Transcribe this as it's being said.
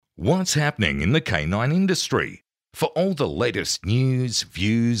What's happening in the canine industry? For all the latest news,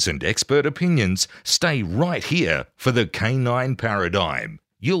 views, and expert opinions, stay right here for the Canine Paradigm.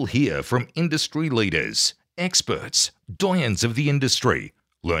 You'll hear from industry leaders, experts, doyens of the industry,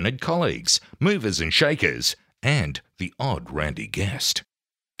 learned colleagues, movers and shakers, and the odd randy guest.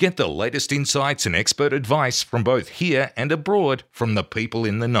 Get the latest insights and expert advice from both here and abroad from the people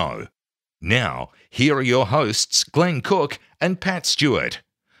in the know. Now, here are your hosts, Glenn Cook and Pat Stewart.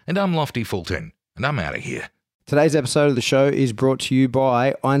 And I'm Lofty Fulton, and I'm out of here. Today's episode of the show is brought to you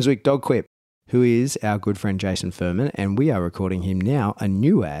by Einswick Dog Quip, who is our good friend Jason Furman, and we are recording him now a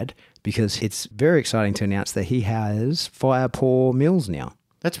new ad because it's very exciting to announce that he has Firepaw Mills now.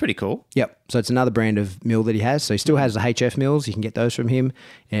 That's pretty cool. Yep. So it's another brand of mill that he has. So he still has the HF mills. You can get those from him.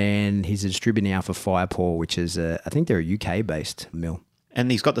 And he's a distributor now for Firepaw, which is, I think they're a UK-based mill.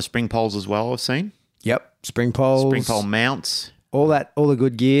 And he's got the spring poles as well, I've seen. Yep. Spring poles. Spring pole mounts. All the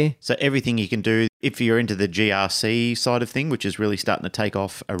good gear. So everything you can do if you're into the GRC side of thing, which is really starting to take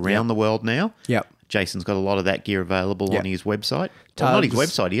off around the world now. Yep. Jason's got a lot of that gear available on his website. Well, not his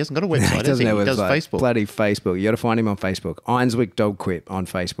website. He hasn't got a website. He doesn't have a website. He does Facebook. Bloody Facebook. You got to find him on Facebook. Einswick Dog Quip on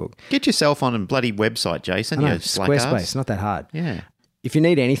Facebook. Get yourself on a bloody website, Jason. Squarespace. Not that hard. Yeah. If you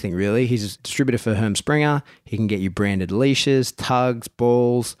need anything, really, he's a distributor for Herm Springer. He can get you branded leashes, tugs,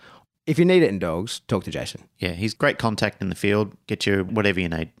 balls. If you need it in dogs, talk to Jason. Yeah, he's great contact in the field. Get you whatever you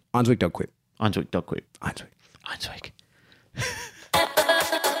need. Einswick Dog Quip. Einswick Dog Quip. Einswick.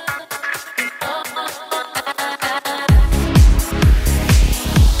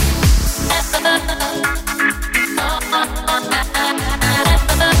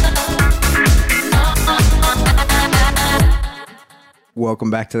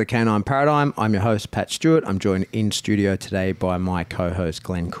 Welcome back to the Canine Paradigm. I'm your host, Pat Stewart. I'm joined in studio today by my co-host,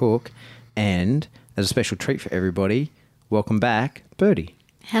 Glenn Cook. And as a special treat for everybody, welcome back, Birdie.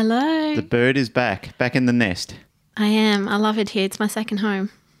 Hello. The bird is back in the nest. I am. I love it here. It's my second home.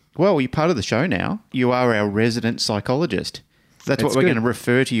 Well, you're part of the show now. You are our resident psychologist. That's what we're going to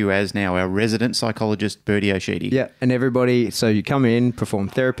refer to you as now, our resident psychologist, Birdie O'Sheedy. Yeah, and everybody, so you come in, perform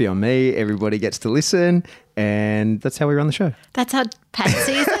therapy on me, everybody gets to listen, and that's how we run the show. That's how Pat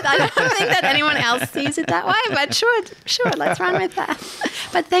sees it. I don't think that anyone else sees it that way, but sure, let's run with that.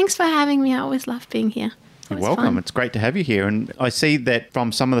 But thanks for having me. I always love being here. You're welcome. Fun. It's great to have you here. And I see that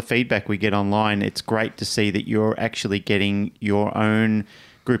from some of the feedback we get online, it's great to see that you're actually getting your own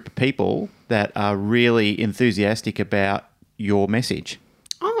group of people that are really enthusiastic about your message.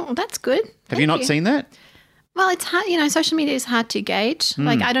 Oh, that's good. Have you not seen that? Well, it's hard. Social media is hard to gauge.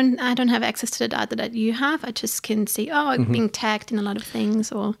 Like I don't have access to the data that you have. I just can see being tagged in a lot of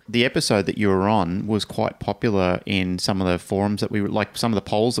things. Or the episode that you were on was quite popular in some of the forums that we like. Some of the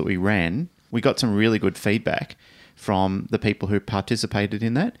polls that we ran, we got some really good feedback from the people who participated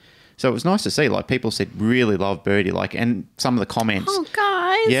in that. So it was nice to see. Like people said, really love Birdie. And some of the comments. Oh,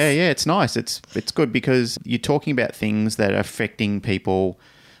 guys. Yeah, it's nice. It's good because you're talking about things that are affecting people,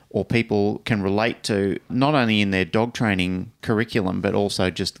 or people can relate to, not only in their dog training curriculum, but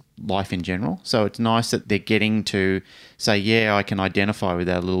also just life in general. So it's nice that they're getting to say, yeah, I can identify with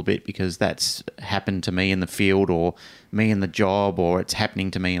that a little bit because that's happened to me in the field or me in the job, or it's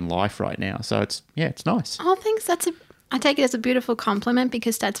happening to me in life right now. So it's nice. Oh, thanks. I take it as a beautiful compliment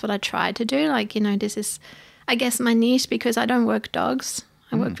because that's what I try to do. This is, I guess, my niche because I don't work dogs.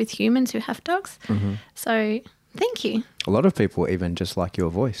 I work with humans who have dogs. Mm-hmm. So thank you. A lot of people even just like your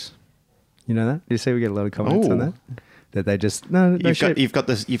voice. You know that? You see we get a lot of comments on that? That they just, You've got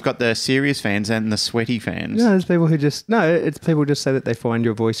the serious fans and the sweaty fans. No, there's people who it's people just say that they find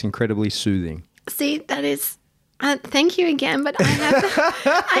your voice incredibly soothing. See, that is... thank you again, but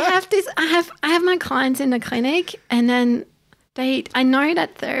I have my clients in the clinic, and then I know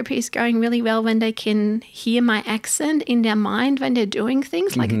that therapy is going really well when they can hear my accent in their mind when they're doing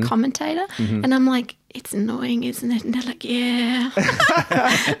things like a commentator, and I'm like, it's annoying, isn't it? And they're like, yeah. So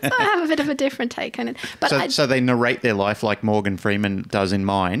I have a bit of a different take on it. But so they narrate their life like Morgan Freeman does in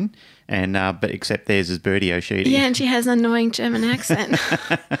mine. And but except theirs is Birdie O'Sheedy. Yeah, and she has an annoying German accent.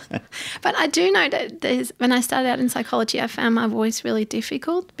 But I do know that when I started out in psychology, I found my voice really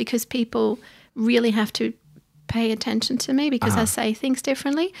difficult because people really have to pay attention to me because I say things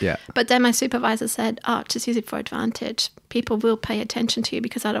differently. Yeah. But then my supervisor said, just use it for advantage. People will pay attention to you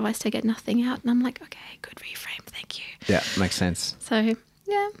because otherwise they get nothing out. And I'm like, okay, good reframe, thank you. Yeah, makes sense. So,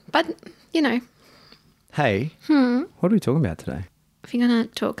 yeah, but, Hey, what are we talking about today? We're going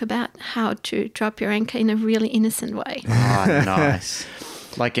to talk about how to drop your anchor in a really innocent way. Oh, nice.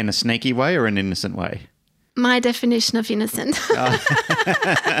 Like in a sneaky way or an innocent way? my definition of innocent. So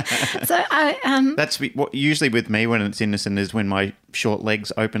I That's what usually with me when it's innocent is when my short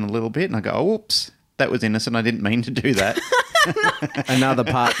legs open a little bit and I go, oh, whoops, that was innocent. I didn't mean to do that. Another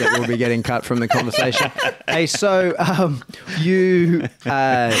part that will be getting cut from the conversation. Hey, so you...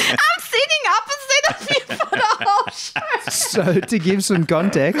 I'm sitting opposite of you for the whole show. So to give some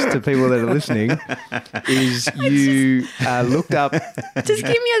context to people that are listening, is you looked up... Just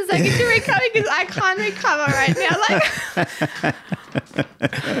give me a second to recover because I can't recover right now. Like,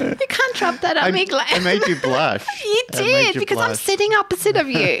 you can't drop that on me, Glenn. I made you blush. You I made did you because I'm blush. sitting opposite of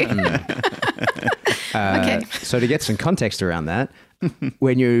you. Okay. So to get some context around that,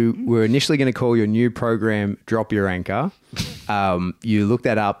 when you were initially going to call your new program Drop Your Anchor, you looked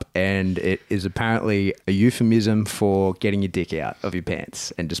that up and it is apparently a euphemism for getting your dick out of your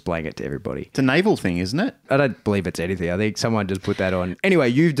pants and displaying it to everybody. It's a naval thing, isn't it? I don't believe it's anything. I think someone just put that on. Anyway,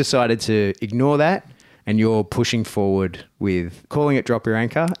 you've decided to ignore that and you're pushing forward with calling it Drop Your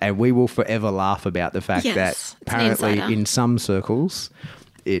Anchor, and we will forever laugh about the fact Yes, that it's an apparently insider. in some circles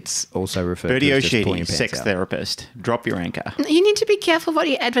it's also referred Bertie to as just pulling O'Sheedy, your pants sex out. therapist. Drop your anchor. You need to be careful what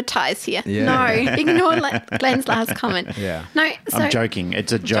you advertise here. Yeah. No, ignore Glenn's last comment. Yeah. No, so I'm joking.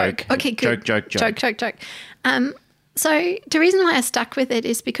 It's a joke. Okay, good. Joke. Joke. So the reason why I stuck with it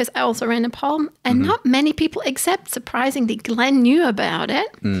is because I also ran a poll and not many people, except surprisingly Glenn, knew about it.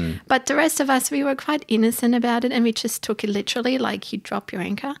 But the rest of us, we were quite innocent about it and we just took it literally like you drop your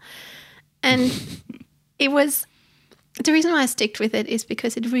anchor. And it was... The reason why I sticked with it is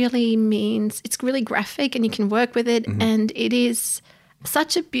because it really means it's really graphic and you can work with it, and it is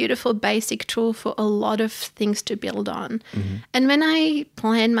such a beautiful basic tool for a lot of things to build on. And when I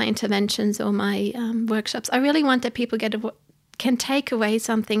plan my interventions or my workshops, I really want that people can take away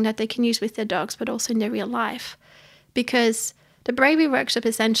something that they can use with their dogs, but also in their real life. Because the Bravery Workshop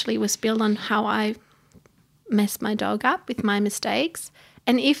essentially was built on how I messed my dog up with my mistakes.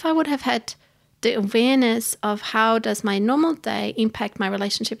 And if I would have had the awareness of how does my normal day impact my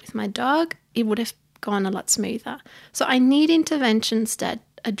relationship with my dog, it would have gone a lot smoother. So I need interventions that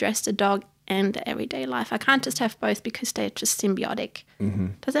address the dog and the everyday life. I can't just have both because they're just symbiotic.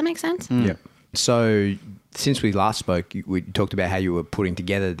 Does that make sense? Yeah. So since we last spoke, we talked about how you were putting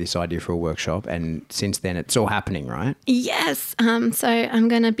together this idea for a workshop, and since then it's all happening, right? Yes. So I'm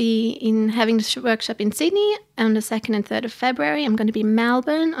going to be having this workshop in Sydney on the 2nd and 3rd of February. I'm going to be in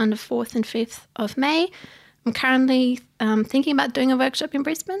Melbourne on the 4th and 5th of May. I'm currently thinking about doing a workshop in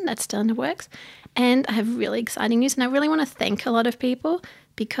Brisbane. That's still in the works. And I have really exciting news. And I really want to thank a lot of people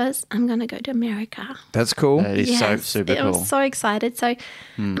because I'm going to go to America. That's cool. That is so super I'm cool. so excited. So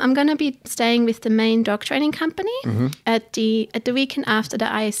I'm going to be staying with the main dog training company at the weekend after the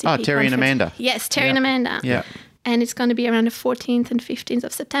ISCP Oh, Terry and conference. Amanda. Yes, Terry and Amanda. Yeah. And it's going to be around the 14th and 15th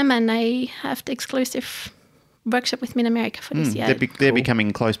of September, and they have the exclusive workshop with me in America for this year. They're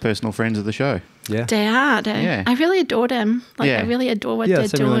becoming close personal friends of the show. Yeah. They are. Yeah. I really adore them. Like, Yeah. I really adore what Yeah, they're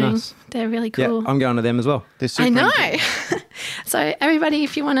that's really doing. nice. They're really Yeah, cool. I'm going to them as well. They're super I know. into- So everybody,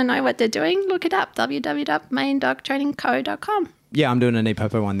 if you want to know what they're doing, look it up, www.maindogtrainingco.com. Yeah, I'm doing a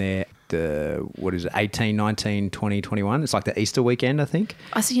Nepopo one there. The, 18, 19, 20, 21. It's like the Easter weekend, I think.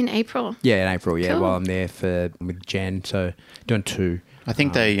 I'll see you in April. Yeah, in April. Yeah, Cool. while I'm there with Jan. So doing two. I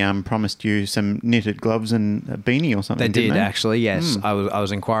think they promised you some knitted gloves and a beanie or something. They did didn't actually. Yes, I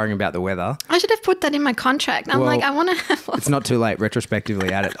was inquiring about the weather. I should have put that in my contract. I'm Well, like, I want to have It's not too late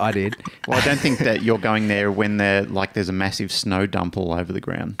retrospectively at it. I did. Well, I don't think that you're going there when there's a massive snow dump all over the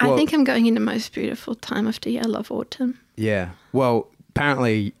ground. I Well- think I'm going in the most beautiful time of the year. I love autumn. Yeah. Well,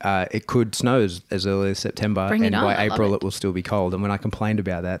 apparently it could snow as early as September, Bring it and on, by I love April it. it will still be cold. And when I complained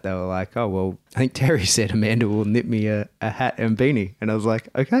about that, they were like, "Oh well, I think Terry said Amanda will knit me a hat and beanie," and I was like,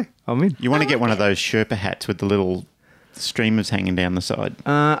 "Okay, I'm in." You want to get one of those Sherpa hats with the little streamers hanging down the side.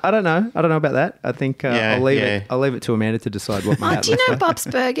 I don't know about that. I think Yeah, I'll leave yeah. it. I'll leave it to Amanda to decide what my Oh, hat do you looks know like. Bob's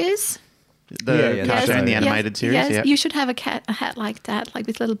Burgers? The Yeah, that's cartoon, right. the animated series. Yes, Yeah. you should have a hat like that, like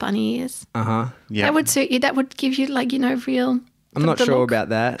with little bunny ears. Uh-huh. Yeah. That would suit you. That would give you, like, real. I'm not the sure look. about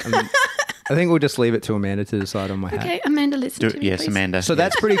that. I think we'll just leave it to Amanda to decide on my hat. Okay, Amanda, listen Do to it. me, Yes, please. Amanda. So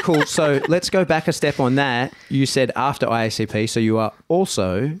that's pretty cool. So let's go back a step on that. You said after IACP, so you are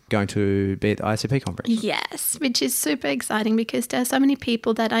also going to be at the IACP conference. Yes, which is super exciting because there are so many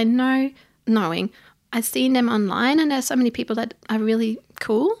people that I I've seen them online, and there's so many people that are really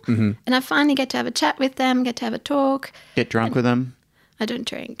cool. Mm-hmm. And I finally get to have a chat with them, get to have a talk. Get drunk with them. I don't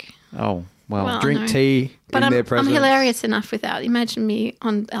drink. Oh, well. Well, Drink no. tea But in their I'm presence. hilarious enough without. Imagine me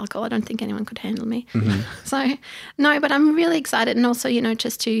on alcohol. I don't think anyone could handle me. Mm-hmm. So, no, but I'm really excited. And also,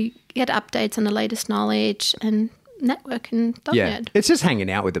 just to get updates on the latest knowledge and network and dog Yeah. nerd. It's just hanging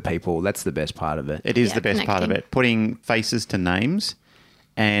out with the people. That's the best part of it. It is Yeah, the best part of connecting. it. Putting faces to names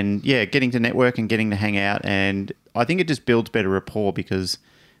and, getting to network and getting to hang out. And I think it just builds better rapport because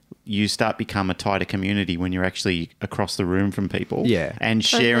you start become a tighter community when you're actually across the room from people. Yeah. And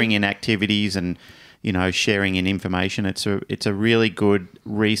sharing in activities and, sharing in information. It's a really good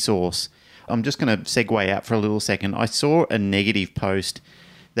resource. I'm just going to segue out for a little second. I saw a negative post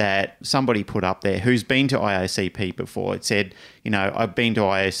that somebody put up there who's been to IOCP before. It said, I've been to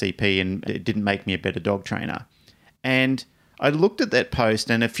IOCP and it didn't make me a better dog trainer. And I looked at that post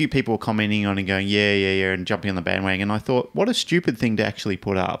and a few people were commenting on it going, yeah, and jumping on the bandwagon. And I thought, what a stupid thing to actually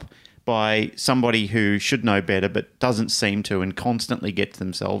put up by somebody who should know better but doesn't seem to and constantly gets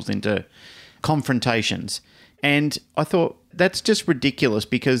themselves into confrontations. And I thought, that's just ridiculous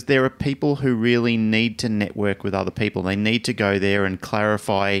because there are people who really need to network with other people. They need to go there and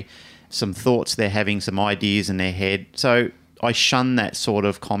clarify some thoughts they're having, some ideas in their head. So I shun that sort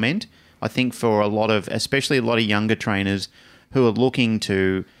of comment. I think for especially a lot of younger trainers who are looking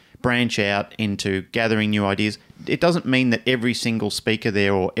to branch out into gathering new ideas, it doesn't mean that every single speaker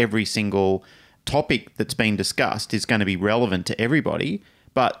there or every single topic that's been discussed is going to be relevant to everybody.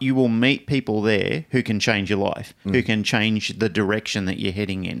 But you will meet people there who can change your life, who can change the direction that you're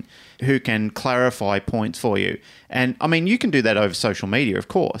heading in, who can clarify points for you. And, I mean, you can do that over social media, of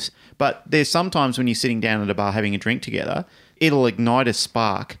course, but there's sometimes when you're sitting down at a bar having a drink together, it'll ignite a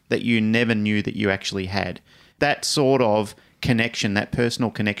spark that you never knew that you actually had. That sort of connection, that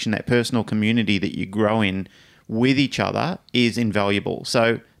personal community that you grow in with each other is invaluable.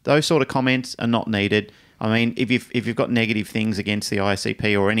 So those sort of comments are not needed. I mean, if you've got negative things against the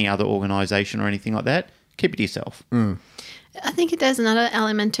ICP or any other organisation or anything like that, keep it to yourself. I think there's another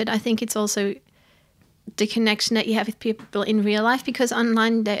element to it. I think it's also the connection that you have with people in real life, because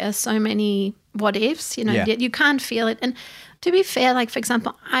online there are so many what ifs, you can't feel it. And to be fair, like, for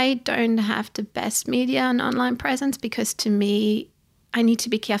example, I don't have the best media and online presence because to me, I need to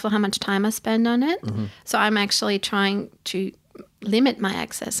be careful how much time I spend on it. Mm-hmm. So I'm actually trying to limit my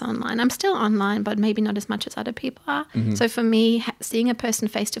access online. I'm still online, but maybe not as much as other people are. Mm-hmm. So for me, seeing a person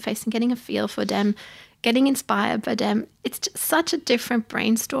face to face and getting a feel for them, getting inspired by them, it's just such a different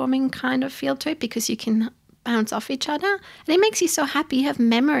brainstorming kind of feel to it because you can bounce off each other. And it makes you so happy. You have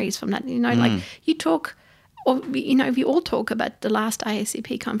memories from that. Like you talk, or, we all talk about the last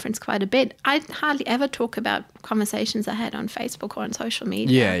IACP conference quite a bit. I hardly ever talk about conversations I had on Facebook or on social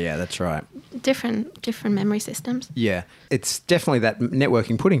media. Yeah, that's right. Different memory systems. Yeah, it's definitely that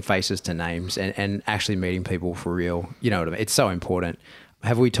networking, putting faces to names and actually meeting people for real. You know what I mean? It's so important.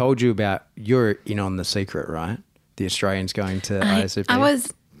 Have we told you about, you're in on the secret, right? The Australians going to IACP? I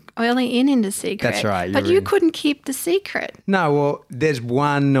was early in the secret. That's right. But you couldn't keep the secret. No, well, there's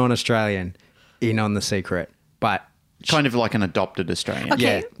one non-Australian in on the secret, but kind of like an adopted Australian.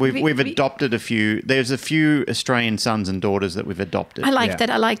 Okay. Yeah. We've adopted a few. There's a few Australian sons and daughters that we've adopted. I like that.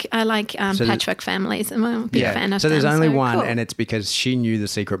 I like patchwork families. I'm a big fan of so there's them, only one, cool. and it's because she knew the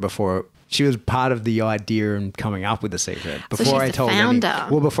secret before. She was part of the idea and coming up with the secret. So she's the founder.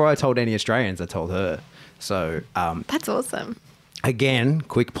 Before I told any Australians, I told her. So that's awesome. Again,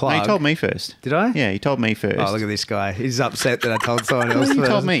 quick plug. No, you told me first. Did I? Yeah, you told me first. Oh, look at this guy. He's upset that I told someone else You first.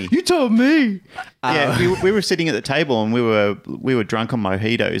 told me. You told me. Yeah, we were sitting at the table and we were drunk on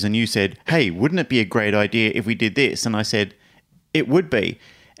mojitos, and you said, "Hey, wouldn't it be a great idea if we did this?" And I said, "It would be."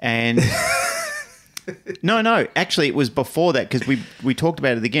 And no, actually, it was before that because we talked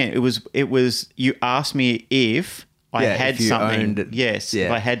about it again. It was you asked me if I had if you something. owned it. Yes, Yeah.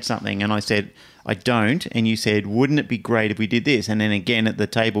 if I had something, and I said I don't, and you said, "Wouldn't it be great if we did this?" And then again at the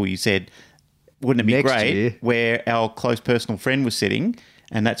table, you said, "Wouldn't it be Next great?" year. Where our close personal friend was sitting.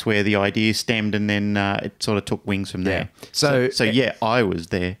 And that's where the idea stemmed, and then it sort of took wings from there. Yeah. So yeah, I was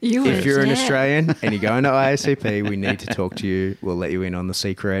there. If you're an Australian and you're going to IACP, we need to talk to you. We'll let you in on the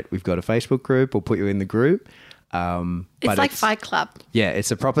secret. We've got a Facebook group. We'll put you in the group. It's like Fight Club. Yeah,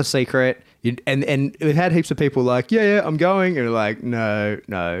 it's a proper secret. And we've had heaps of people like, yeah, I'm going. And we're like,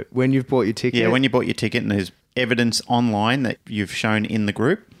 no. When you've bought your ticket. Yeah, when you bought your ticket and there's evidence online that you've shown in the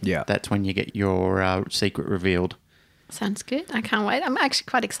group, that's when you get your secret revealed. Sounds good. I can't wait. I'm actually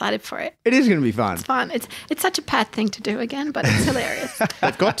quite excited for it. It is going to be fun. It's fun. It's such a Pat thing to do again, but it's hilarious.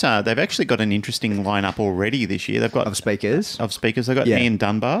 They've actually got an interesting lineup already this year. They've got Of speakers. They've got Ian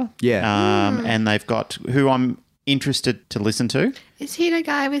Dunbar. Yeah. And they've got who I'm interested to listen to. Is he the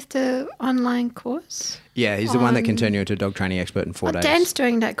guy with the online course? Yeah, he's the one that can turn you into a dog training expert in 4 days. Dan's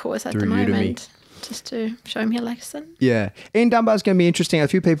doing that course at the Through moment. Udemy. Just to show him your lesson. Yeah. Ian Dunbar's going to be interesting. A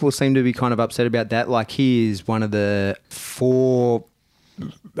few people seem to be kind of upset about that. Like, he is one of the 4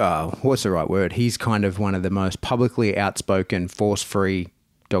 what's the right word? He's kind of one of the most publicly outspoken, force-free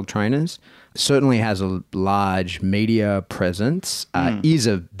dog trainers. Certainly has a large media presence. Is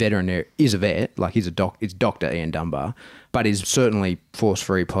a veterinary, is a vet, like he's Dr. Ian Dunbar, but is certainly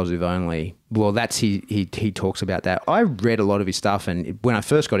force-free, positive only. Well, that's he talks about that. I read a lot of his stuff, and when I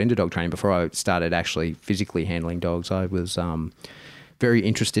first got into dog training, before I started actually physically handling dogs, I was very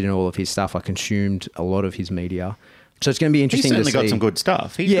interested in all of his stuff. I consumed a lot of his media. So it's going to be He's interesting to see. certainly got some good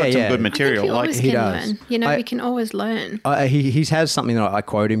stuff. He's got some good I material. think you always he can does. learn. You know, we can always learn. He has something that I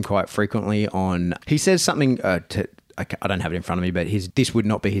quote him quite frequently on. He says something, I don't have it in front of me, but this would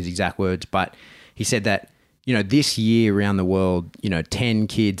not be his exact words, but he said that, you know, this year around the world, you know, 10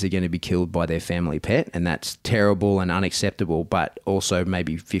 kids are going to be killed by their family pet, and that's terrible and unacceptable, but also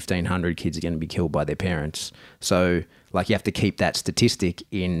maybe 1,500 kids are going to be killed by their parents. So, like, you have to keep that statistic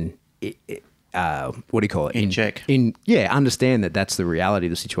in what do you call it? In check. Understand that that's the reality of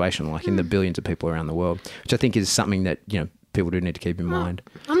the situation, like in the billions of people around the world, which I think is something that, you know, people do need to keep in mind.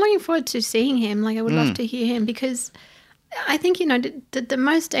 I'm looking forward to seeing him. Like, I would love to hear him, because I think, you know, the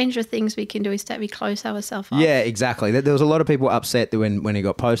most dangerous things we can do is that we close ourselves off. Yeah, exactly. There was a lot of people upset that when he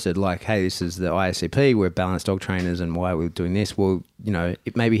got posted, like, hey, this is the ISCP, we're balanced dog trainers, and why are we doing this? Well, you know,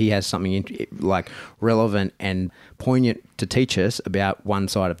 maybe he has something like relevant and poignant to teach us about one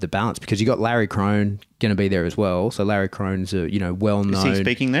side of the balance, because you got Larry Crone going to be there as well. So Larry Crone's a, you know, well-known. Is he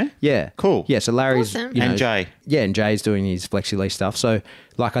speaking there? Yeah. Cool. Yeah, so Larry's... Awesome. You know, And Jay. Yeah, and Jay's doing his FlexiLease stuff. So,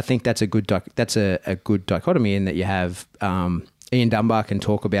 like, I think that's a good a good dichotomy in that you have Ian Dunbar can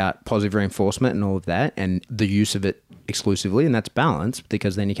talk about positive reinforcement and all of that, and the use of it exclusively, and that's balanced,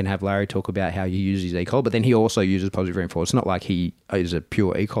 because then you can have Larry talk about how he uses e-collar, but then he also uses positive reinforcement. It's not like he is a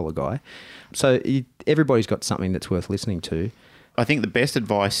pure e-collar guy. So everybody's got something that's worth listening to. I think the best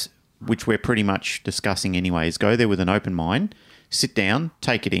advice, which we're pretty much discussing anyway, is go there with an open mind, sit down,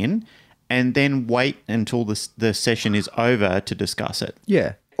 take it in, and then wait until the session is over to discuss it.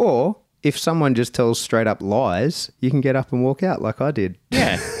 Yeah. Or if someone just tells straight up lies, you can get up and walk out like I did.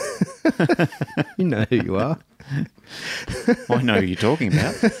 Yeah. You know who you are. I know who you're talking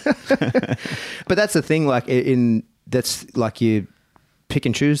about. But that's the thing, like that's like you pick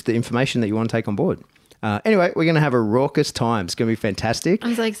and choose the information that you want to take on board. Anyway, we're going to have a raucous time. It's going to be fantastic.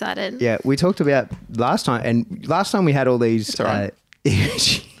 I'm so excited. Yeah, we talked about last time we had all these. That's all right.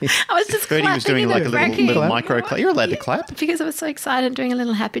 I was just Bertie was doing like a little micro clap. You're allowed to clap. Because I was so excited, doing a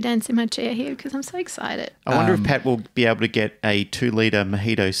little happy dance in my chair here, because I'm so excited. I wonder if Pat will be able to get a 2-litre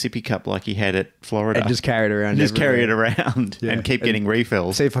mojito sippy cup like he had at Florida. And just carry it around. Just carry it everywhere. around Yeah. and keep getting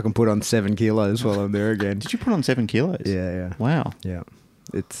refills. See if I can put on 7 kilos while I'm there again. Did you put on 7 kilos? Yeah. Wow. Yeah.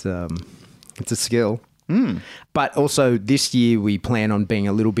 It's a skill. But also this year we plan on being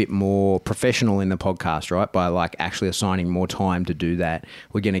a little bit more professional in the podcast, right? By like actually assigning more time to do that.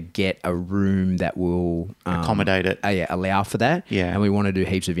 We're going to get a room that will Accommodate it. allow for that. Yeah. And we want to do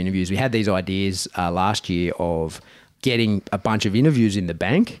heaps of interviews. We had these ideas last year of getting a bunch of interviews in the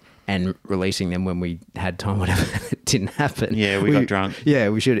bank and releasing them when we had time, whatever. It didn't happen. Yeah, we got drunk. Yeah,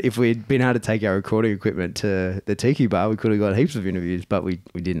 we should. If we'd been able to take our recording equipment to the Tiki Bar, we could have got heaps of interviews, but we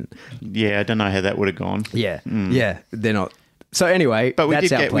didn't. Yeah, I don't know how that would have gone. Yeah, yeah, they're not. So anyway, But we that's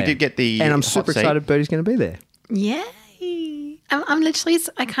did our get- we plan. did get the and I'm hot super seat. excited. Bertie's going to be there. Yay. I'm literally,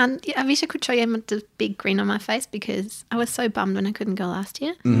 I can't, I wish I could show you the big grin on my face, because I was so bummed when I couldn't go last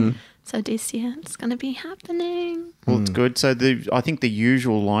year. So this year it's going to be happening. Well, it's good. So I think the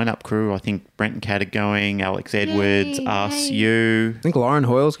usual lineup crew, I think Brent and Kat are going, Alex Edwards, Yay, us, yay. you. I think Lauren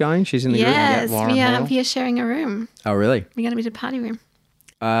Hoyle's going. She's in the group. Yes, Lauren Hall. we are sharing a room. Oh, really? We're going to be the party room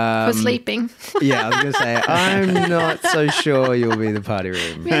for sleeping. Yeah, I was going to say, I'm not so sure you'll be the party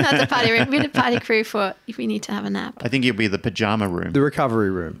room. We're not the party room. We're the party crew for if we need to have a nap. I think you'll be the pajama room. The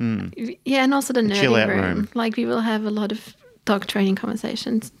recovery room. Yeah, and also the chill nerdy out room. room. Like, we will have a lot of dog training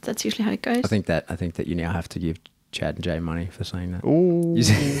conversations. That's usually how it goes. I think that you now have to give Chad and Jay money for saying that. Ooh.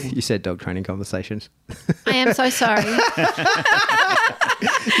 You said dog training conversations. I am so sorry.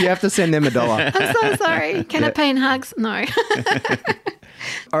 You have to send them $1. I'm so sorry. Can I pay in hugs? No.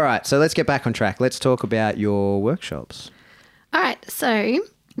 All right, so let's get back on track. Let's talk about your workshops. All right. So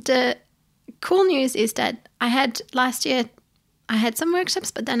the cool news is that last year I had some workshops,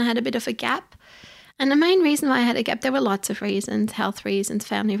 but then I had a bit of a gap. And the main reason why I had a gap, there were lots of reasons, health reasons,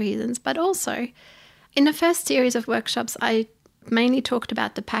 family reasons, but also in the first series of workshops, I mainly talked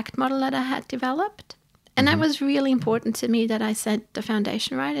about the PACT model that I had developed. And that was really important to me, that I set the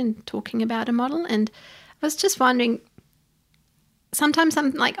foundation right in talking about a model. And I was just wondering, sometimes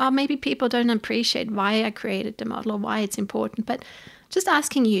I'm like, oh, maybe people don't appreciate why I created the model or why it's important. But just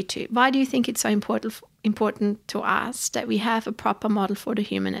asking you two, why do you think it's so important to us that we have a proper model for the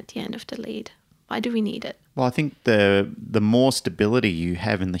human at the end of the lead? Why do we need it? Well, I think the more stability you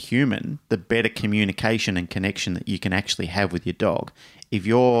have in the human, the better communication and connection that you can actually have with your dog. If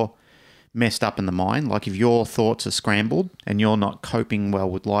you're messed up in the mind, like if your thoughts are scrambled and you're not coping well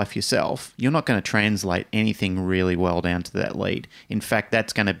with life yourself, you're not going to translate anything really well down to that lead. In fact,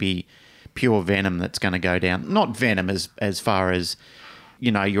 that's going to be pure venom that's going to go down. Not venom as far as,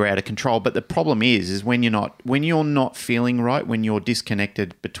 you know, you're out of control, but the problem is when you're not feeling right, when you're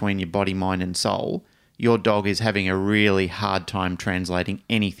disconnected between your body, mind and soul, your dog is having a really hard time translating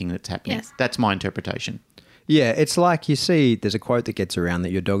anything that's happening. Yes. That's my interpretation. Yeah, it's like you see, there's a quote that gets around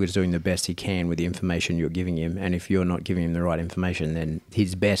that your dog is doing the best he can with the information you're giving him, and if you're not giving him the right information, then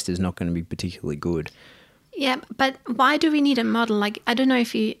his best is not going to be particularly good. Yeah, but why do we need a model? Like, I don't know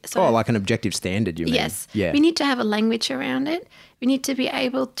if you... like an objective standard, you mean? Yes. Yeah. We need to have a language around it. We need to be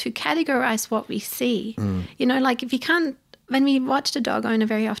able to categorize what we see. You know, like if you can't... When we watch the dog owner,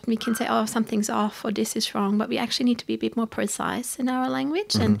 very often we can say, oh, something's off or this is wrong, but we actually need to be a bit more precise in our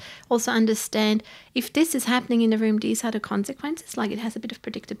language and also understand if this is happening in the room, these are the consequences, like it has a bit of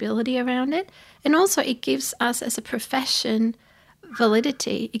predictability around it. And also it gives us as a profession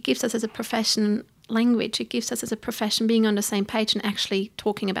validity. It gives us as a profession language. It gives us as a profession being on the same page and actually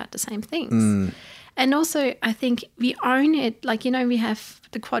talking about the same things. And also, I think we own it. Like, you know, we have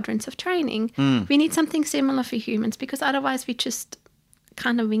the quadrants of training. We need something similar for humans because otherwise we're just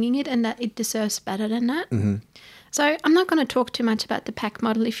kind of winging it, and that it deserves better than that. So I'm not going to talk too much about the PAC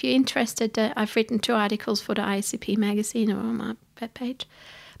model. If you're interested, I've written 2 articles for the ICP magazine or on my webpage.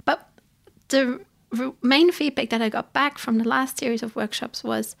 But the main feedback that I got back from the last series of workshops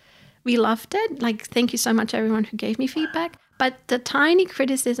was we loved it. Like, thank you so much, everyone who gave me feedback. But the tiny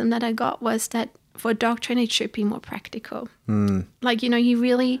criticism that I got was that for dog trainer, it should be more practical. Like, you know,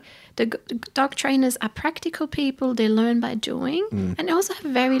 the dog trainers are practical people. They learn by doing. And they also have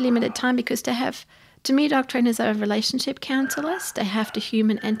very limited time because they have, to me, dog trainers are relationship counselors. They have the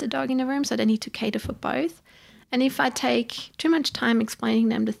human and the dog in the room, so they need to cater for both. And if I take too much time explaining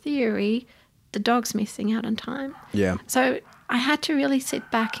them the theory, the dog's missing out on time. Yeah. So I had to really sit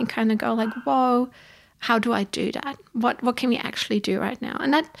back and kind of go like, whoa, how do I do that? What can we actually do right now?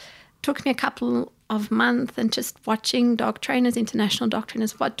 And that took me a couple of months and just watching dog trainers, international dog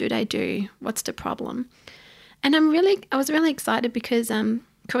trainers, what do they do? What's the problem? And I was really excited because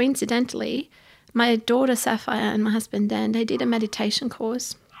coincidentally, my daughter Sapphire and my husband Dan, they did a meditation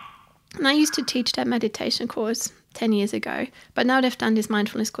course. And I used to teach that meditation course 10 years ago, but now they've done this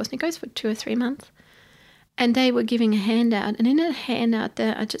mindfulness course and it goes for 2 or 3 months. And they were giving a handout, and in a handout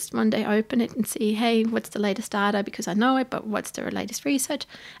there, I just one day open it and see, hey, what's the latest data? Because I know it, but what's the latest research?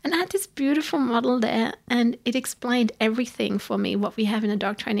 And I had this beautiful model there, and it explained everything for me, what we have in the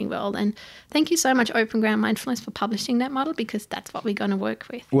dog training world. And thank you so much, Open Ground Mindfulness, for publishing that model, because that's what we're going to work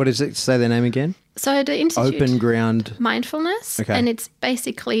with. What is it? Say their name again. So the Institute Open Ground Mindfulness, Okay. and it's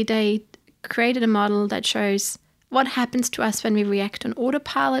basically they created a model that shows what happens to us when we react on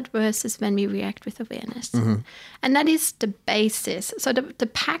autopilot versus when we react with awareness. And that is the basis. So the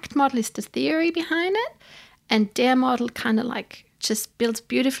PACT model is the theory behind it, and their model kind of like just builds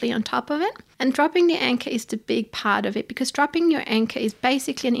beautifully on top of it. And dropping the anchor is the big part of it, because dropping your anchor is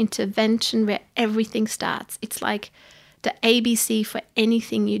basically an intervention where everything starts. It's like the ABC for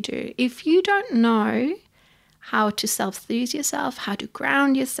anything you do. If you don't know how to self-soothe yourself, how to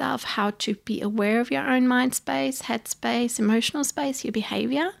ground yourself, how to be aware of your own mind space, head space, emotional space, your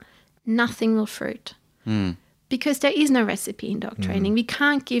behavior, nothing will fruit. Because there is no recipe in dog training. We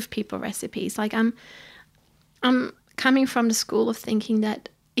can't give people recipes. Like I'm coming from the school of thinking that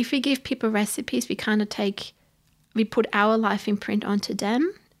if we give people recipes, we put our life imprint onto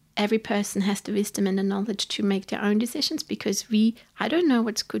them. Every person has the wisdom and the knowledge to make their own decisions, because I don't know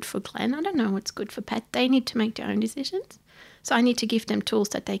what's good for Glenn. I don't know what's good for Pat. They need to make their own decisions. So I need to give them tools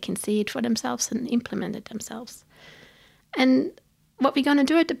that they can see it for themselves and implement it themselves. And what we're going to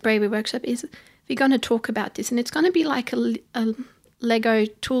do at the Bravery Workshop is we're going to talk about this, and it's going to be like a Lego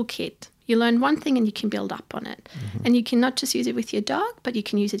toolkit. You learn one thing and you can build up on it. And you can not just use it with your dog, but you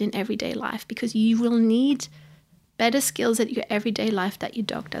can use it in everyday life, because you will need better skills at your everyday life that your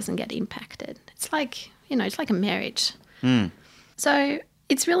dog doesn't get impacted. It's like, it's like a marriage. So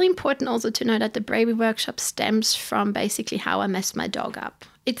it's really important also to know that the Bravery Workshop stems from basically how I messed my dog up.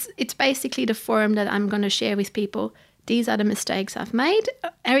 It's basically the forum that I'm going to share with people. These are the mistakes I've made.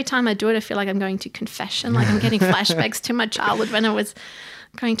 Every time I do it, I feel like I'm going to confession, like I'm getting flashbacks to my childhood when I was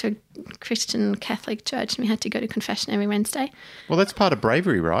going to a Christian Catholic church and we had to go to confession every Wednesday. Well, that's part of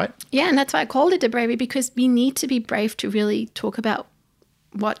bravery, right? Yeah, and that's why I called it the Bravery, because we need to be brave to really talk about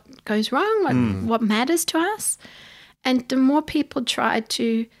what goes wrong, what matters to us. And the more people try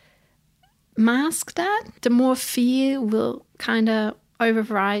to mask that, the more fear will kind of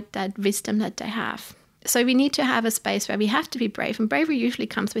override that wisdom that they have. So we need to have a space where we have to be brave, and bravery usually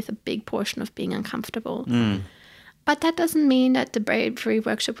comes with a big portion of being uncomfortable. But that doesn't mean that the bravery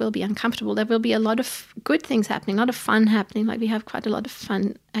workshop will be uncomfortable. There will be a lot of good things happening, a lot of fun happening. Like we have quite a lot of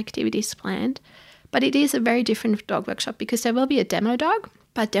fun activities planned. But it is a very different dog workshop because there will be a demo dog,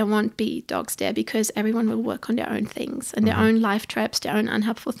 but there won't be dogs there because everyone will work on their own things and their own life traps, their own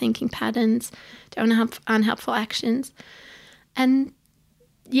unhelpful thinking patterns, their own unhelpful actions. And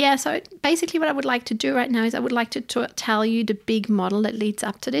yeah, so basically what I would like to do right now is I would like to tell you the big model that leads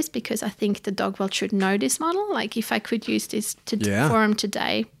up to this, because I think the dog world should know this model. Like if I could use this forum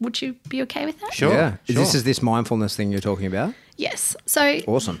today, would you be okay with that? Sure. Yeah. Sure. This is this mindfulness thing you're talking about? Yes. So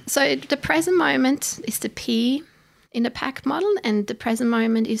awesome. So the present moment is the P in the pack model, and the present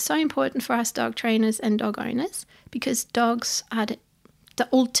moment is so important for us dog trainers and dog owners because dogs are the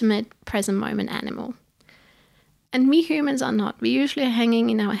ultimate present moment animal. And we humans are not. We usually are hanging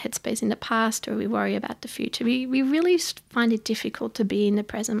in our headspace in the past, or we worry about the future. We really find it difficult to be in the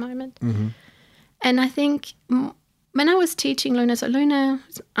present moment. And I think when I was teaching Luna, so Luna,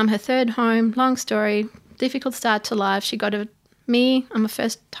 I'm her third home, long story, difficult start to life. She got me, I'm a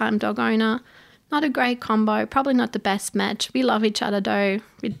first-time dog owner. Not a great combo, probably not the best match. We love each other though.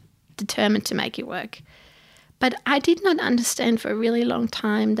 We're determined to make it work. But I did not understand for a really long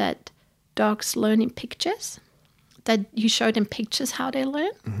time that dogs learn in pictures, that you show them pictures how they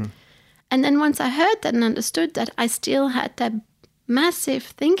learn. And then once I heard that and understood that, I still had that massive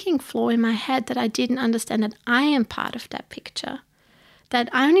thinking flaw in my head that I didn't understand that I am part of that picture. That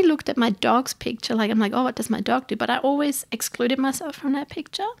I only looked at my dog's picture, like I'm like, oh, what does my dog do? But I always excluded myself from that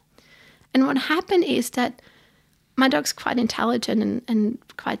picture. And what happened is that my dog's quite intelligent and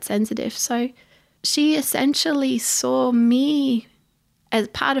quite sensitive. So she essentially saw me as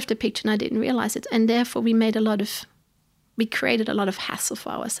part of the picture and I didn't realize it. And therefore we created a lot of hassle for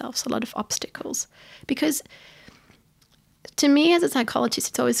ourselves, a lot of obstacles. Because to me as a psychologist,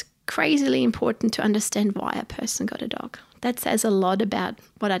 it's always crazily important to understand why a person got a dog. That says a lot about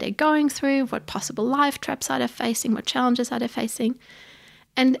what are they going through, what possible life traps are they facing, what challenges are they facing.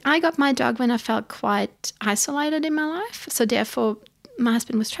 And I got my dog when I felt quite isolated in my life. So therefore, my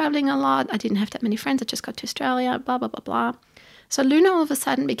husband was traveling a lot. I didn't have that many friends. I just got to Australia, blah, blah, blah, blah. So Luna all of a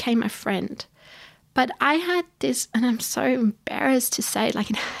sudden became my friend. But I had this, and I'm so embarrassed to say, like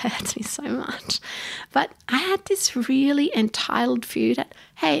it hurts me so much, but I had this really entitled view that,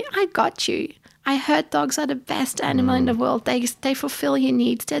 hey, I got you. I heard dogs are the best animal in the world. They fulfill your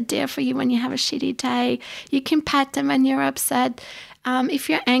needs. They're there for you when you have a shitty day. You can pat them when you're upset. If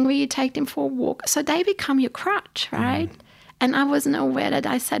you're angry, you take them for a walk. So they become your crutch, right? And I wasn't aware that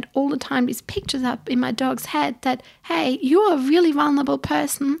I set all the time these pictures up in my dog's head that, hey, you're a really vulnerable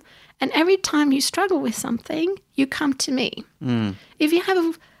person. And every time you struggle with something, you come to me. If you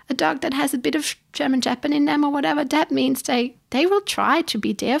have a dog that has a bit of German Shepherd in them or whatever, that means they will try to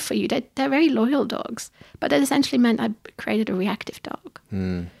be there for you. They're very loyal dogs. But that essentially meant I created a reactive dog.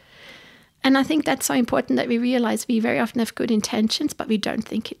 And I think that's so important that we realize we very often have good intentions, but we don't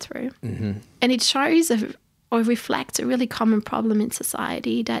think it through. And it shows or reflects a really common problem in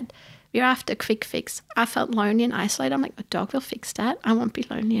society that we're after a quick fix. I felt lonely and isolated. I'm like, a dog will fix that. I won't be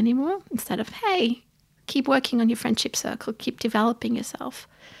lonely anymore. Instead of, hey, keep working on your friendship circle, keep developing yourself.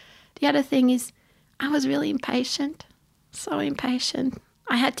 The other thing is I was really impatient, so impatient.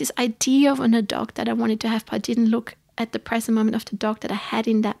 I had this idea of a dog that I wanted to have, but I didn't look at the present moment of the dog that I had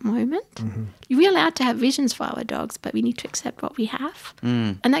in that moment. We're allowed to have visions for our dogs, but we need to accept what we have.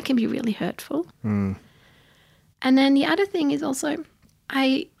 And that can be really hurtful. And then the other thing is also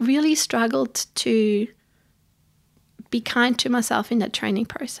I really struggled to be kind to myself in that training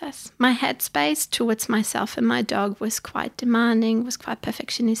process. My headspace towards myself and my dog was quite demanding, was quite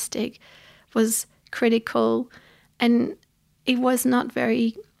perfectionistic, was critical, and it was not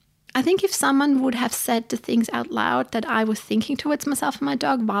very... I think if someone would have said the things out loud that I was thinking towards myself and my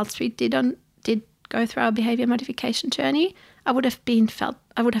dog whilst we did go through our behavior modification journey, I would have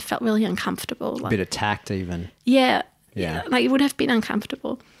felt really uncomfortable. A bit attacked even. Yeah. Yeah. Like it would have been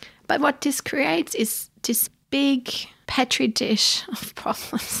uncomfortable. But what this creates is this big petri dish of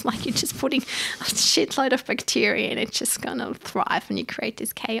problems. Like you're just putting a shitload of bacteria and it's just going to thrive and you create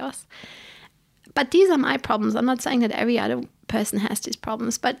this chaos. But these are my problems. I'm not saying that every other person has these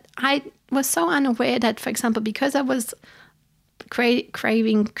problems. But I was so unaware that, for example, because I was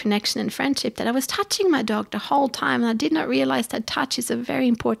craving connection and friendship, that I was touching my dog the whole time. And I did not realize that touch is a very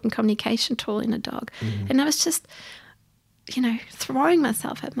important communication tool in a dog. And I was just... throwing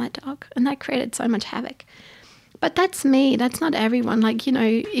myself at my dog, and that created so much havoc. But that's me. That's not everyone. Like,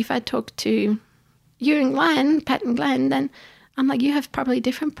 if I talk to you and Glenn, Pat and Glenn, then I'm like, you have probably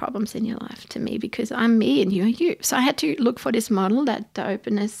different problems in your life to me because I'm me and you are you. So I had to look for this model that the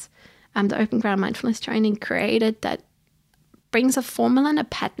Open Ground Mindfulness Training created that brings a formula and a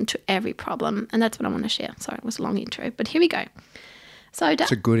pattern to every problem. And that's what I want to share. Sorry, it was a long intro, but here we go. So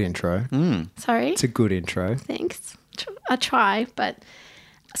it's a good intro. Sorry? It's a good intro. Thanks. I try. But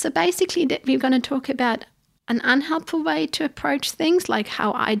so basically we're going to talk about an unhelpful way to approach things, like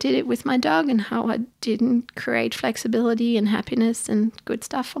how I did it with my dog and how I didn't create flexibility and happiness and good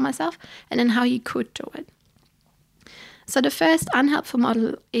stuff for myself, and then how you could do it. So the first unhelpful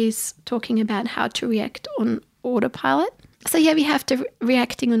model is talking about how to react on autopilot. So yeah, we have the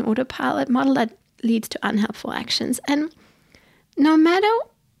reacting on autopilot model that leads to unhelpful actions. And no matter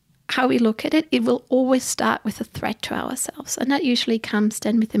how we look at it, it will always start with a threat to ourselves. And that usually comes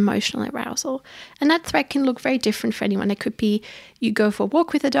then with emotional arousal. And that threat can look very different for anyone. It could be you go for a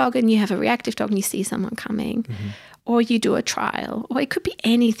walk with a dog and you have a reactive dog and you see someone coming. Mm-hmm. Or you do a trial. Or it could be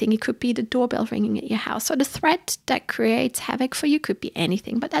anything. It could be the doorbell ringing at your house. So the threat that creates havoc for you could be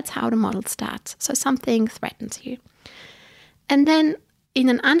anything. But that's how the model starts. So something threatens you. And then in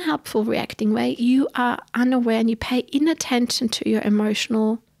an unhelpful reacting way, you are unaware and you pay inattention to your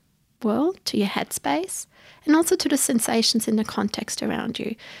emotional world, to your headspace, and also to the sensations in the context around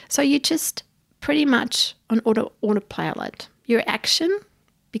you. So you're just pretty much on autopilot. Your action,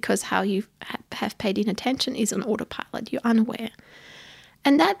 because how you have paid inattention, is on autopilot. You're unaware.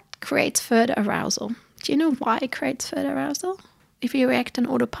 And that creates further arousal. Do you know why it creates further arousal? If you react on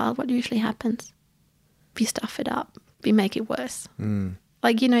autopilot, what usually happens? We stuff it up. We make it worse.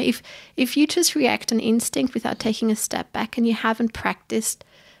 Like, if you just react on instinct without taking a step back and you haven't practiced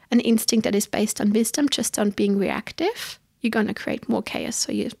an instinct that is based on wisdom, just on being reactive, you're going to create more chaos.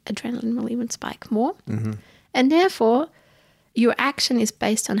 So your adrenaline will even spike more. Mm-hmm. And therefore, your action is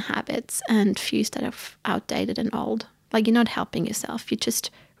based on habits and views that are outdated and old. Like, you're not helping yourself. You're just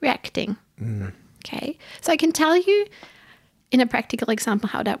reacting. Okay? So I can tell you in a practical example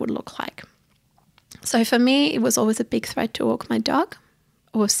how that would look like. So for me, it was always a big threat to walk my dog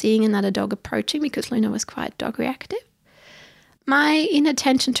or seeing another dog approaching because Luna was quite dog reactive. My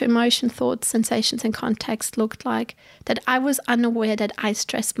inattention to emotion, thoughts, sensations, and context looked like that I was unaware that I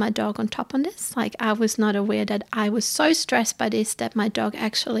stressed my dog on top of this. Like, I was not aware that I was so stressed by this that my dog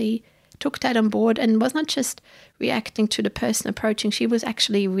actually took that on board and was not just reacting to the person approaching. She was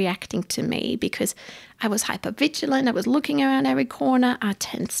actually reacting to me because I was hypervigilant. I was looking around every corner. I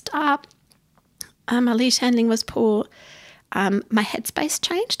tensed up. My leash handling was poor. My headspace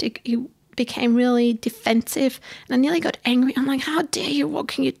changed. It became really defensive, and I nearly got angry. I'm like, how dare you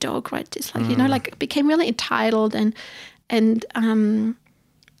walking your dog right this, like, like, became really entitled and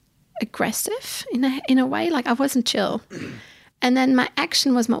aggressive in a way. Like, I wasn't chill. And then my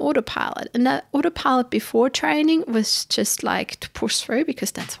action was my autopilot, and that autopilot before training was just like to push through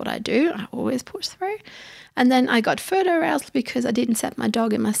because that's what I do. I always push through. And then I got further aroused because I didn't set my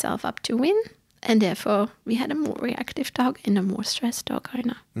dog and myself up to win. And therefore, we had a more reactive dog and a more stressed dog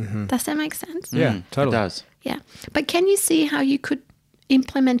owner. Mm-hmm. Does that make sense? Yeah, totally. It does. Yeah. But can you see how you could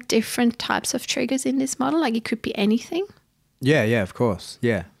implement different types of triggers in this model? Like, it could be anything. Yeah, of course.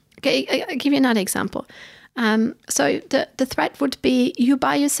 Yeah. Okay, I'll give you another example. So the threat would be you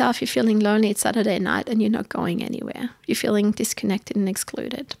by yourself, you're feeling lonely, it's Saturday night and you're not going anywhere. You're feeling disconnected and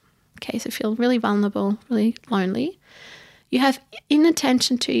excluded. Okay, so you feel really vulnerable, really lonely. You have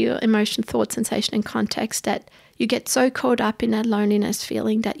inattention to your emotion, thought, sensation, and context that you get so caught up in that loneliness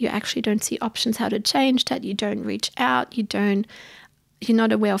feeling that you actually don't see options how to change that, you don't reach out, you're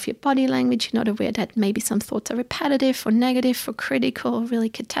not aware of your body language, you're not aware that maybe some thoughts are repetitive or negative or critical or really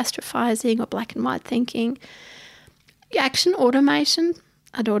catastrophizing or black and white thinking. Your action automation,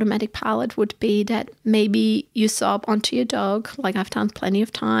 an automatic pilot would be that maybe you sob onto your dog, like I've done plenty of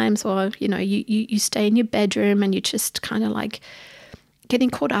times, or, you stay in your bedroom and you just kind of like getting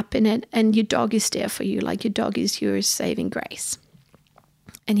caught up in it, and your dog is there for you. Like, your dog is your saving grace.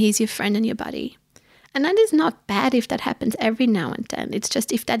 And he's your friend and your buddy. And that is not bad if that happens every now and then. It's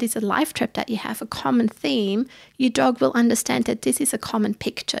just if that is a life trip that you have, a common theme, your dog will understand that this is a common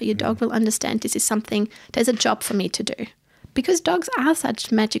picture. Your dog will understand this is something, there's a job for me to do. Because dogs are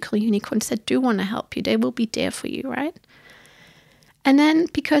such magical unicorns that do want to help you. They will be there for you, right? And then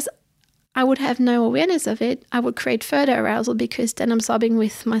because I would have no awareness of it, I would create further arousal because then I'm sobbing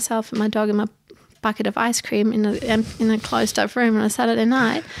with myself and my dog and my bucket of ice cream in a closed up room on a Saturday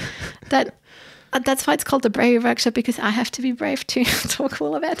night. That That's why it's called the Bravery Workshop, because I have to be brave to talk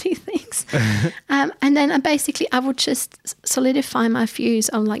all about these things. And then I would just solidify my views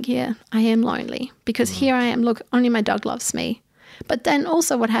of like, yeah, I am lonely because here I am, look, only my dog loves me. But then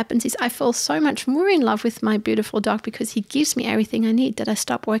also what happens is I fall so much more in love with my beautiful dog because he gives me everything I need that I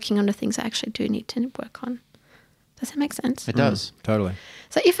stop working on the things I actually do need to work on. Does that make sense? It does. Totally.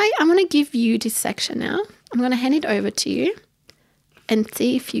 So I'm going to give you this section now. I'm going to hand it over to you and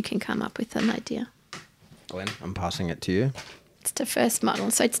see if you can come up with an idea. Glenn, I'm passing it to you. It's the first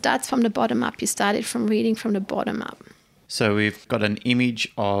model. So it starts from the bottom up. You started from reading from the bottom up. So we've got an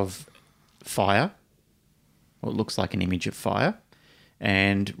image of fire. Well, it looks like an image of fire.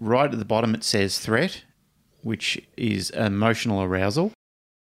 And right at the bottom it says threat, which is emotional arousal.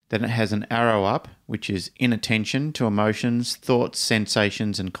 Then it has an arrow up, which is inattention to emotions, thoughts,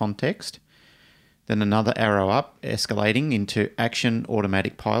 sensations, and context. Then another arrow up, escalating into action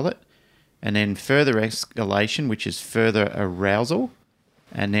automatic pilot. And then further escalation, which is further arousal.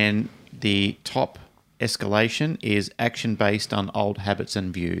 And then the top escalation is action based on old habits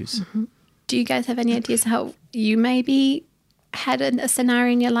and views. Mm-hmm. Do you guys have any ideas how you maybe had a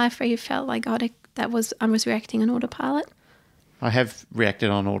scenario in your life where you felt like, oh, I was reacting on autopilot? I have reacted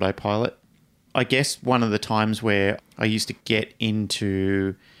on autopilot. I guess one of the times where I used to get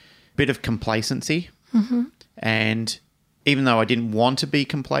into a bit of complacency. Mm-hmm. And even though I didn't want to be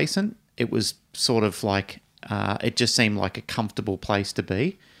complacent, it was sort of like, it just seemed like a comfortable place to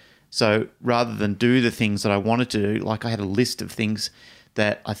be. So rather than do the things that I wanted to do, like I had a list of things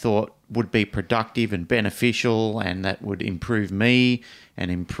that I thought would be productive and beneficial and that would improve me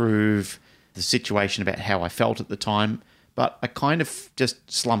and improve the situation about how I felt at the time. But I kind of just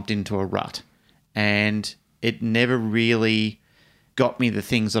slumped into a rut and it never really got me the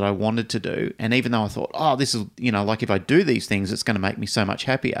things that I wanted to do. And even though I thought, oh, this is, like if I do these things, it's going to make me so much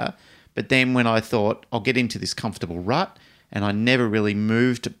happier. But then when I thought I'll get into this comfortable rut and I never really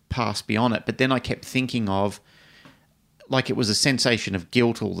moved past beyond it. But then I kept thinking of, like it was a sensation of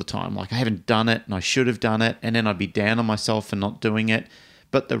guilt all the time. Like I haven't done it and I should have done it. And then I'd be down on myself for not doing it.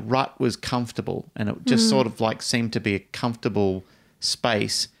 But the rut was comfortable and it just sort of like seemed to be a comfortable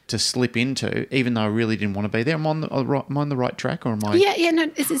space to slip into, even though I really didn't want to be there. Am I on the right track or am I? Yeah, no,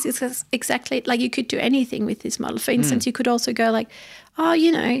 this is exactly, like you could do anything with this model. For instance, you could also go like, oh,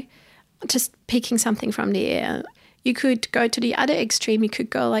 just picking something from the air. You could go to the other extreme. You could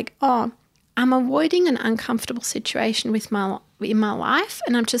go like, oh, I'm avoiding an uncomfortable situation in my life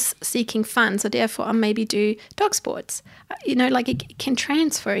and I'm just seeking fun. So therefore I maybe do dog sports. Like it can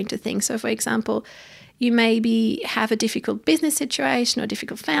transfer into things. So for example, you maybe have a difficult business situation or a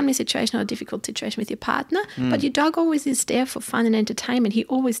difficult family situation or a difficult situation with your partner, but your dog always is there for fun and entertainment. He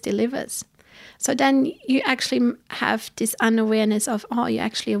always delivers. So then you actually have this unawareness of, oh, you're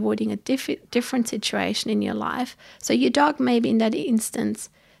actually avoiding a different situation in your life. So your dog maybe in that instance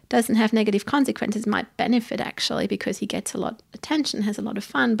doesn't have negative consequences, might benefit actually because he gets a lot of attention, has a lot of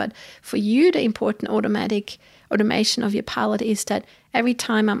fun. But for you, the important automation of your pilot is that every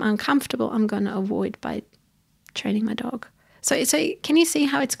time I'm uncomfortable, I'm going to avoid by training my dog. So can you see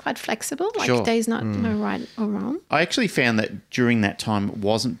how it's quite flexible? Like Sure. there's not no right or wrong. I actually found that during that time it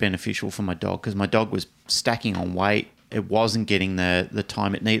wasn't beneficial for my dog because my dog was stacking on weight. It wasn't getting the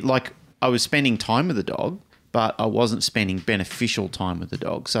time it needed. Like I was spending time with the dog, but I wasn't spending beneficial time with the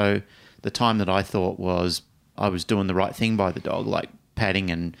dog. So the time that I thought was I was doing the right thing by the dog, like patting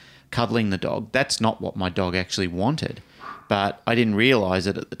and cuddling the dog, that's not what my dog actually wanted. But I didn't realise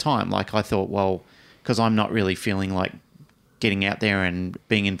it at the time. Like I thought, well, because I'm not really feeling like getting out there and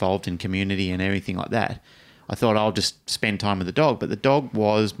being involved in community and everything like that, I thought I'll just spend time with the dog. But the dog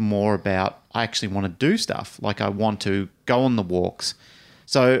was more about I actually want to do stuff. Like I want to go on the walks.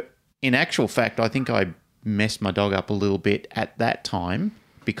 So in actual fact, I think I messed my dog up a little bit at that time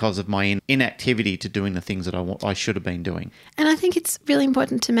because of my inactivity to doing the things that I should have been doing. And I think it's really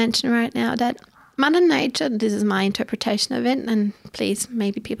important to mention right now that Mother Nature, this is my interpretation of it, and please,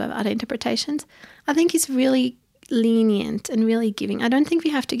 maybe people have other interpretations, I think it's really lenient and really giving. I don't think we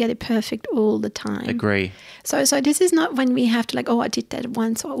have to get it perfect all the time. Agree. So this is not when we have to like, oh, I did that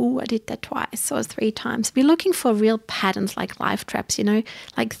once or oh, I did that twice or 3 times. We're looking for real patterns like life traps,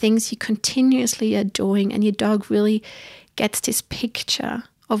 like things you continuously are doing and your dog really gets this picture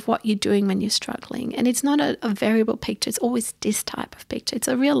of what you're doing when you're struggling. And it's not a variable picture. It's always this type of picture. It's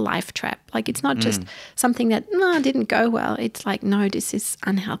a real life trap. Like it's not just something that, no, didn't go well. It's like, no, this is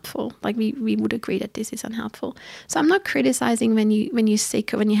unhelpful. Like we would agree that this is unhelpful. So I'm not criticizing when you're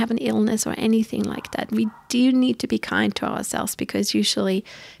sick or when you have an illness or anything like that. We do need to be kind to ourselves, because usually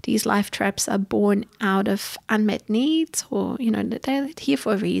these life traps are born out of unmet needs, or, they're here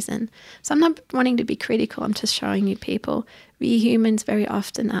for a reason. So I'm not wanting to be critical. I'm just showing you people. We humans very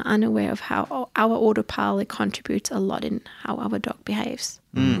often are unaware of how our autopilot contributes a lot in how our dog behaves.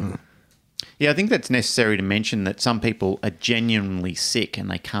 Yeah, I think that's necessary to mention that some people are genuinely sick and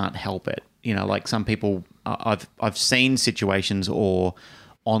they can't help it. Like some people, I've seen situations or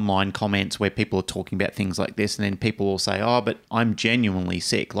online comments where people are talking about things like this, and then people will say, oh, but I'm genuinely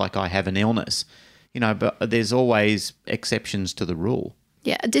sick, like I have an illness. But there's always exceptions to the rule.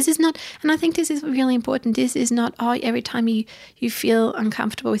 Yeah, this is not, and I think this is really important. This is not, every time you feel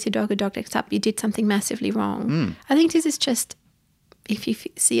uncomfortable with your dog, a dog acts up, you did something massively wrong. I think this is just, if you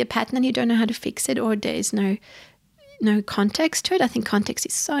see a pattern and you don't know how to fix it, or there is no context to it. I think context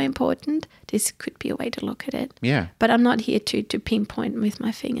is so important. This could be a way to look at it. Yeah. But I'm not here to pinpoint with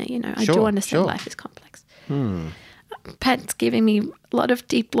my finger. I do understand life is complex. Pat's giving me a lot of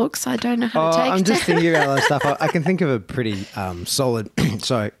deep looks. I don't know how to take I'm it. just thinking about all that stuff. I can think of a pretty solid,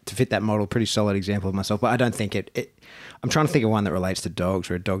 to fit that model, pretty solid example of myself, but I don't think it I'm trying to think of one that relates to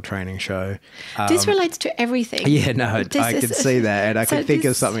dogs or a dog training show. This relates to everything. Yeah, no, I can see that. And I can think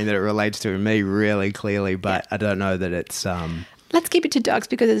of something that it relates to me really clearly, but I don't know that it's... Let's keep it to dogs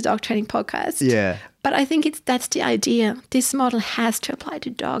because it's a dog training podcast. Yeah. But I think that's the idea. This model has to apply to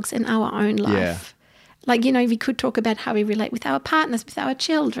dogs in our own life. Yeah. Like, we could talk about how we relate with our partners, with our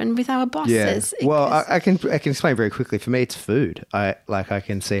children, with our bosses. Yeah. Well, I can explain very quickly. For me, it's food. I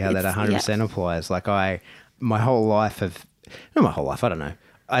can see how that 100% applies. Like my whole life not my whole life, I don't know.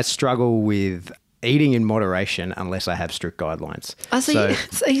 I struggle with eating in moderation unless I have strict guidelines. Oh,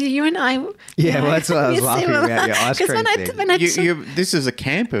 so you and I... Yeah, well, that's what I was laughing about, your ice cream thing. This is a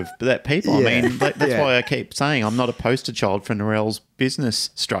camp of that people. Yeah. I mean, that's why I keep saying I'm not a poster child for Narelle's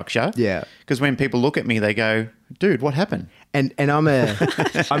business structure. Yeah. Because when people look at me, they go, dude, what happened? And I'm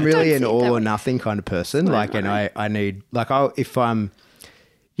really an all or nothing kind of person. I need, if I'm...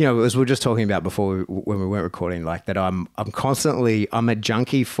 as we were just talking about before when we weren't recording, like that I'm a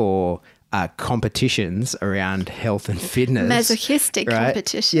junkie for competitions around health and fitness. Masochistic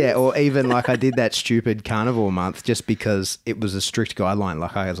competitions. Yeah, or even like I did that stupid carnivore month just because it was a strict guideline.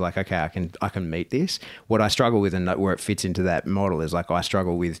 Like I was like, okay, I can meet this. What I struggle with and where it fits into that model is like I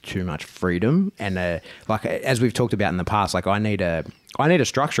struggle with too much freedom. And like as we've talked about in the past, like I need a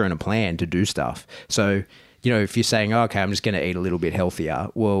structure and a plan to do stuff. So if you're saying, oh, okay, I'm just going to eat a little bit healthier,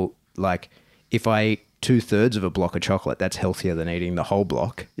 well, like if I eat 2/3 of a block of chocolate, that's healthier than eating the whole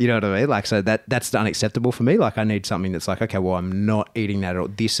block. You know what I mean? Like, so that's unacceptable for me. Like I need something that's like, okay, well, I'm not eating that, or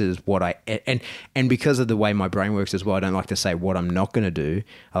this is what and because of the way my brain works as well, I don't like to say what I'm not going to do.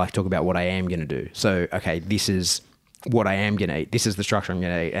 I like to talk about what I am going to do. So, okay, this is what I am going to eat. This is the structure I'm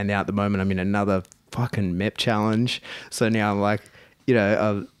going to eat. And now at the moment, I'm in another fucking MEP challenge. So now I'm like,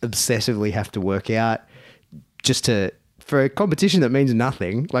 I obsessively have to work out for a competition that means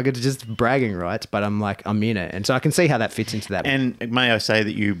nothing. Like it's just bragging rights, but I'm in it. And so I can see how that fits into that. And may I say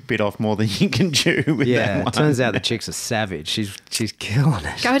that you bit off more than you can chew with that one. It turns out the chick's a savage. She's killing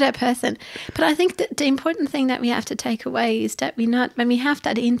it. Go that person. But I think that the important thing that we have to take away is that when we have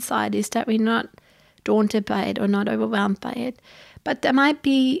that insight, is that we're not daunted by it or not overwhelmed by it. But it might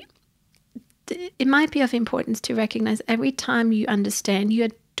be of importance to recognize every time you understand you're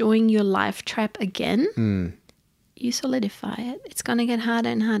doing your life trap again, you solidify it. It's going to get harder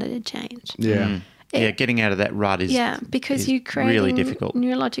and harder to change. Yeah. Getting out of that rut is because you create really difficult.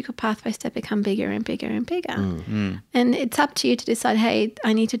 Neurological pathways that become bigger and bigger and bigger. And it's up to you to decide, hey,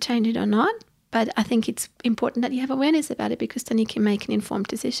 I need to change it or not. But I think it's important that you have awareness about it, because then you can make an informed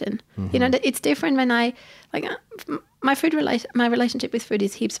decision. It's different when my relationship with food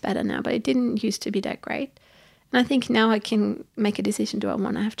is heaps better now, but it didn't used to be that great. And I think now I can make a decision, do I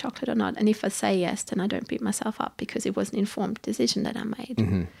want to have chocolate or not? And if I say yes, then I don't beat myself up because it was an informed decision that I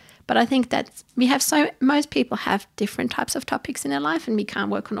made. But I think that most people have different types of topics in their life, and we can't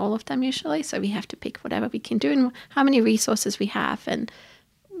work on all of them usually. So we have to pick whatever we can do and how many resources we have and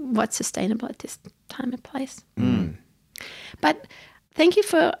what's sustainable at this time and place. But thank you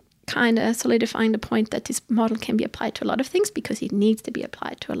for kind of solidifying the point that this model can be applied to a lot of things, because it needs to be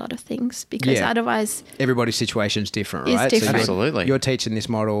applied to a lot of things, because otherwise everybody's situation is different, right? Different. So Absolutely. You're teaching this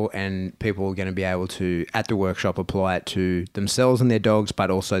model and people are going to be able to, at the workshop, apply it to themselves and their dogs,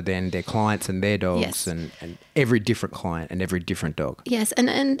 but also then their clients and their dogs, and every different client and every different dog. Yes,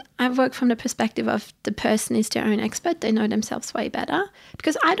 and I work from the perspective of the person is their own expert. They know themselves way better,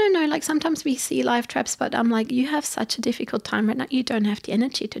 because I don't know, like sometimes we see life traps, but I'm like, you have such a difficult time right now. You don't have the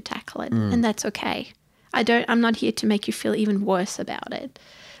energy to tackle it, and that's okay. I'm not here to make you feel even worse about it.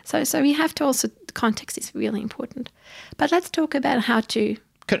 So we have to also context is really important. But let's talk about how to.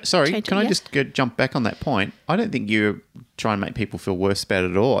 Can I just jump back on that point? I don't think you're trying to make people feel worse about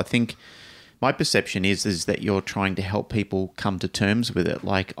it at all. I think my perception is that you're trying to help people come to terms with it,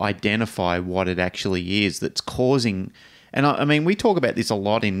 like identify what it actually is that's causing. And I mean, we talk about this a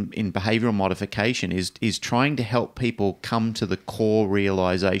lot in behavioural modification, is trying to help people come to the core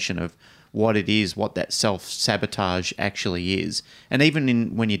realisation of what it is, what that self-sabotage actually is. And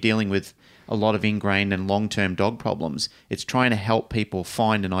even when you're dealing with a lot of ingrained and long-term dog problems, it's trying to help people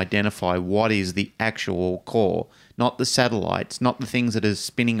find and identify what is the actual core, not the satellites, not the things that are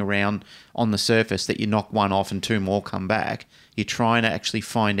spinning around on the surface that you knock one off and two more come back. You're trying to actually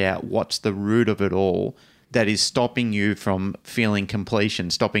find out what's the root of it all that is stopping you from feeling completion,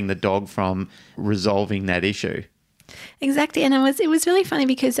 stopping the dog from resolving that issue. Exactly, and it was really funny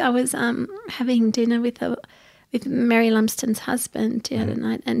because I was having dinner with Mary Lumsden's husband the other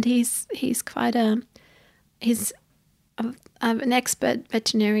night, and he's quite an expert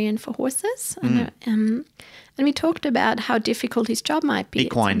veterinarian for horses, and we talked about how difficult his job might be.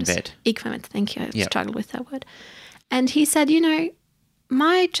 Equine vet. Thank you. I struggled with that word, and he said,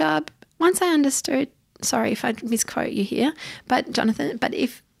 my job. Once I understood. Sorry if I misquote you here, but Jonathan. But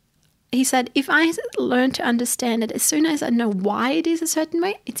if I learn to understand it, as soon as I know why it is a certain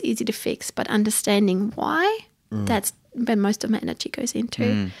way, it's easy to fix. But understanding why, that's where most of my energy goes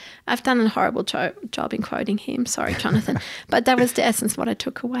into. I've done a horrible job in quoting him. Sorry, Jonathan. But that was the essence of what I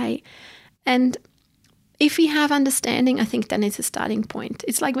took away. And if you have understanding, I think then it's a starting point.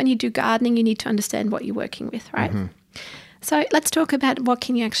 It's like when you do gardening, you need to understand what you're working with, right? So let's talk about what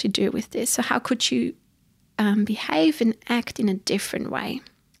can you actually do with this. So how could you behave and act in a different way?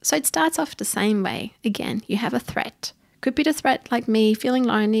 So it starts off the same way. Again, you have a threat. Could be the threat like me feeling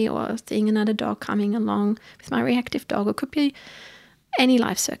lonely or seeing another dog coming along with my reactive dog, or could be any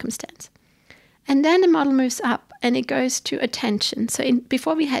life circumstance. And then the model moves up and it goes to attention. So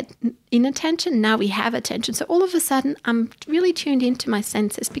before we had inattention, now we have attention. So all of a sudden, I'm really tuned into my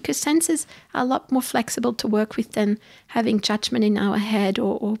senses, because senses are a lot more flexible to work with than having judgment in our head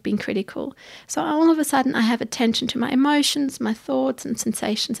or being critical. So all of a sudden, I have attention to my emotions, my thoughts and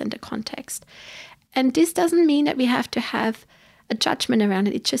sensations and the context. And this doesn't mean that we have to have a judgment around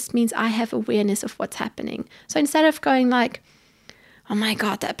it. It just means I have awareness of what's happening. So instead of going like, oh my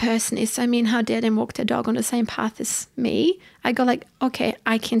God, that person is so mean, how dare they walk their dog on the same path as me? I go like, okay,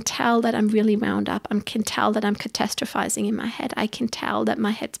 I can tell that I'm really wound up. I can tell that I'm catastrophizing in my head. I can tell that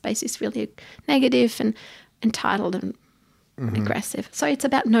my headspace is really negative and entitled and aggressive. So it's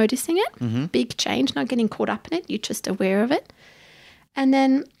about noticing it, big change, not getting caught up in it. You're just aware of it. And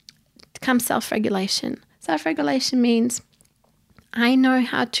then comes self-regulation. Self-regulation means I know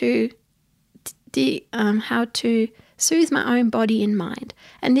how to soothe my own body and mind.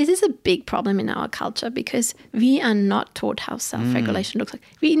 And this is a big problem in our culture, because we are not taught how self-regulation looks like.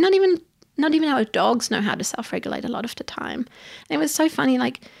 Not even our dogs know how to self-regulate a lot of the time. And it was so funny,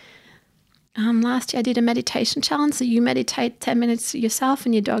 like last year I did a meditation challenge. So you meditate 10 minutes yourself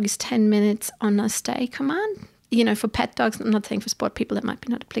and your dog is 10 minutes on a stay command. For pet dogs, I'm not saying for sport people that might be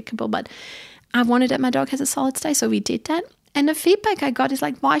not applicable, but I wanted that my dog has a solid stay, so we did that. And the feedback I got is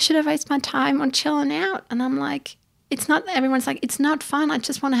like, why should I waste my time on chilling out? And I'm like, everyone's like, it's not fun. I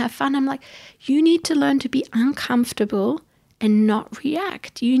just want to have fun. I'm like, you need to learn to be uncomfortable and not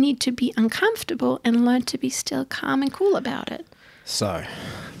react. You need to be uncomfortable and learn to be still calm and cool about it. So.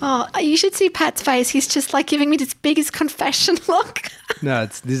 Oh, you should see Pat's face. He's just like giving me this biggest confession look. No,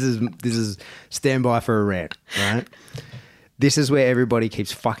 this is stand by for a rant, right? This is where everybody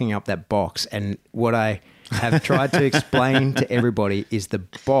keeps fucking up that box. And what I have tried to explain to everybody is the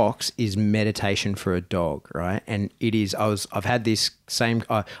box is meditation for a dog, right? And it is, I've had this same,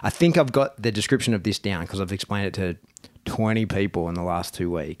 I think I've got the description of this down because I've explained it to 20 people in the last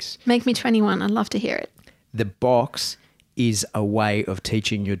 2 weeks. Make me 21. I'd love to hear it. The box is a way of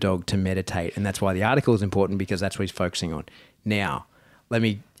teaching your dog to meditate. And that's why the article is important, because that's what he's focusing on. Now, let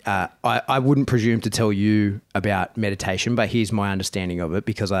me, I wouldn't presume to tell you about meditation, but here's my understanding of it,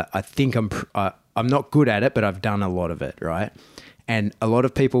 because I think I'm not good at it, but I've done a lot of it, right? And a lot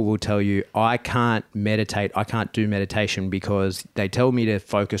of people will tell you, I can't meditate, I can't do meditation because they tell me to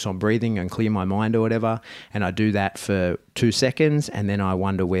focus on breathing and clear my mind or whatever. And I do that for 2 seconds and then I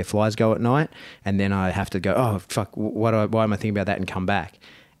wonder where flies go at night. And then I have to go, oh, fuck, why am I thinking about that, and come back.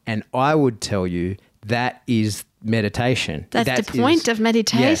 And I would tell you that is meditation. That's the point of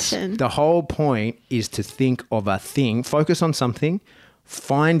meditation. Yes, the whole point is to think of a thing, focus on something,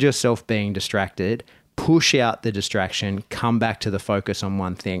 find yourself being distracted, push out the distraction, come back to the focus on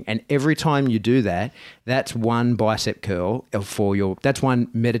one thing. And every time you do that, that's one bicep curl that's one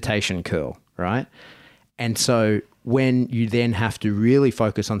meditation curl, right? And so when you then have to really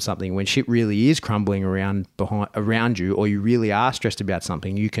focus on something, when shit really is crumbling around you, or you really are stressed about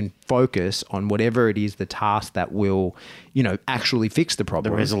something, you can focus on whatever it is, the task that will, actually fix the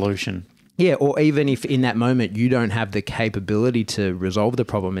problem. The resolution. Yeah, or even if in that moment you don't have the capability to resolve the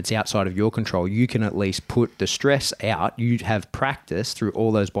problem, it's outside of your control, you can at least put the stress out. You have practice through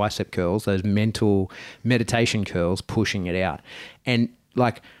all those bicep curls, those mental meditation curls, pushing it out. And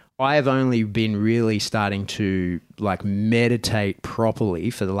like, I have only been really starting to like meditate properly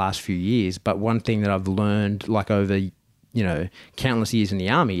for the last few years. But one thing that I've learned like over, countless years in the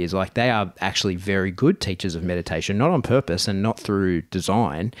army is like they are actually very good teachers of meditation, not on purpose and not through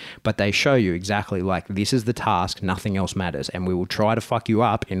design, but they show you exactly like this is the task, nothing else matters. And we will try to fuck you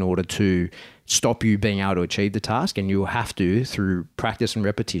up in order to stop you being able to achieve the task. And you will have to, through practice and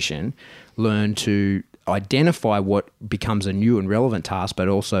repetition, learn to identify what becomes a new and relevant task, but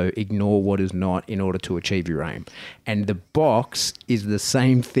also ignore what is not in order to achieve your aim. And the box is the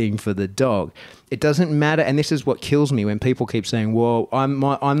same thing for the dog. It doesn't matter, and this is what kills me when people keep saying, well, I'm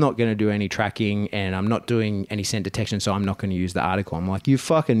not going to do any tracking and I'm not doing any scent detection, so I'm not going to use the article. I'm like, you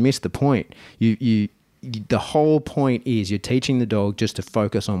fucking missed the point. The whole point is you're teaching the dog just to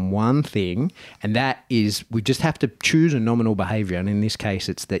focus on one thing, and that is we just have to choose a nominal behavior, and in this case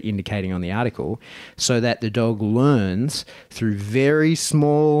it's the indicating on the article, so that the dog learns through very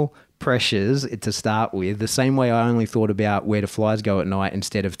small pressures to start with, the same way I only thought about where do flies go at night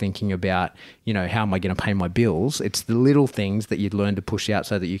instead of thinking about, how am I going to pay my bills. It's the little things that you'd learn to push out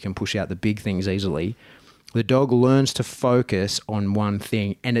so that you can push out the big things easily. The dog learns to focus on one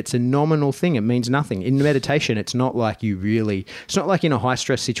thing, and it's a nominal thing. It means nothing. In meditation, it's not like it's not like in a high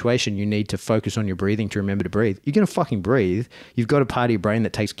stress situation, you need to focus on your breathing to remember to breathe. You're going to fucking breathe. You've got a part of your brain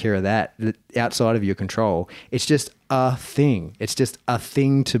that takes care of that outside of your control. It's just a thing. It's just a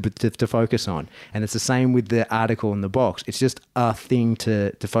thing to focus on. And it's the same with the article in the box. It's just a thing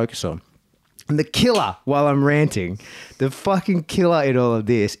to focus on. And the killer, while I'm ranting, the fucking killer in all of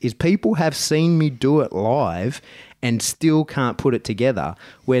this is people have seen me do it live and still can't put it together.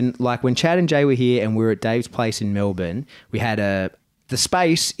 When Chad and Jay were here and we were at Dave's place in Melbourne, we had the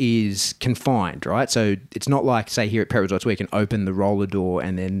space is confined, right? So it's not like, say, here at Pet Resorts where you can open the roller door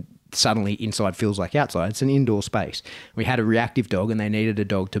and then suddenly inside feels like outside. It's an indoor space. We had a reactive dog and they needed a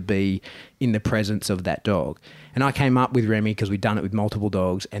dog to be in the presence of that dog. And I came up with Remy because we'd done it with multiple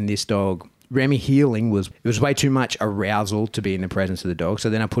dogs, and this dog, Remy healing was way too much arousal to be in the presence of the dog. So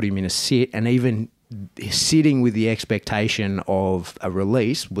then I put him in a sit, and even sitting with the expectation of a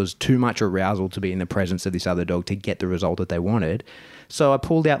release was too much arousal to be in the presence of this other dog to get the result that they wanted. So I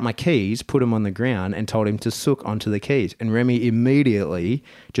pulled out my keys, put them on the ground, and told him to sook onto the keys. And Remy immediately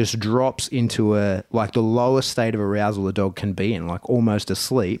just drops into the lowest state of arousal a dog can be in, like almost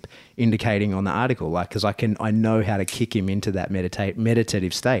asleep, indicating on the article, because I know how to kick him into that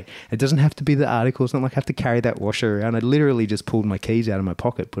meditative state. It doesn't have to be the article. It's not like I have to carry that washer around. I literally just pulled my keys out of my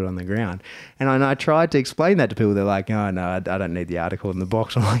pocket, put it on the ground. And I tried to explain that to people. They're like, oh, no, I don't need the article in the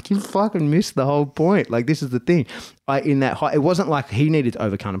box. I'm like, you fucking missed the whole point. Like, this is the thing. It wasn't like he needed to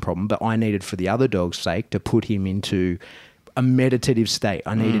overcome a problem, but I needed, for the other dog's sake, to put him into a meditative state.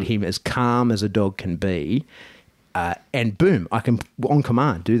 I needed him as calm as a dog can be. And boom, I can, on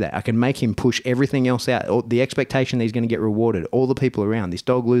command, do that. I can make him push everything else out. The expectation that he's going to get rewarded, all the people around, this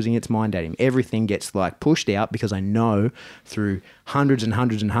dog losing its mind at him, everything gets pushed out because I know through hundreds and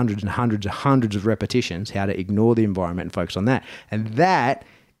hundreds and hundreds and hundreds and hundreds of repetitions how to ignore the environment and focus on that. And that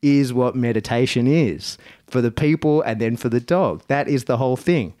is what meditation is for the people and then for the dog. That is the whole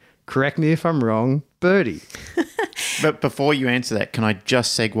thing. Correct me if I'm wrong, Birdie. But before you answer that, can I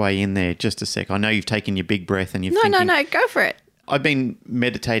just segue in there just a sec? I know you've taken your big breath and you're thinking... No, go for it. I've been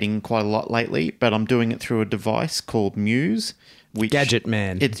meditating quite a lot lately, but I'm doing it through a device called Muse. Gadget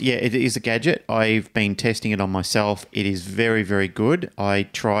man. It is a gadget. I've been testing it on myself. It is very, very good. I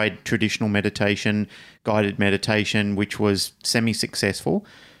tried traditional meditation, guided meditation, which was semi-successful.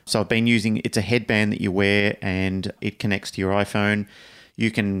 So I've been using, it's a headband that you wear and it connects to your iPhone. You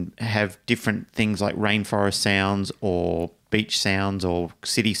can have different things like rainforest sounds or beach sounds or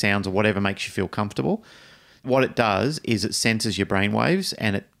city sounds or whatever makes you feel comfortable. What it does is it senses your brainwaves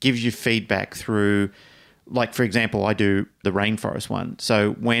and it gives you feedback through, like, for example, I do the rainforest one.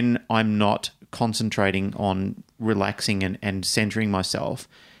 So when I'm not concentrating on relaxing and centering myself,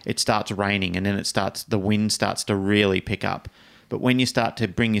 it starts raining and then the wind starts to really pick up. But when you start to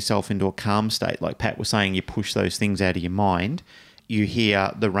bring yourself into a calm state, like Pat was saying, you push those things out of your mind, you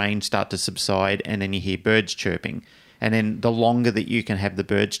hear the rain start to subside and then you hear birds chirping. And then the longer that you can have the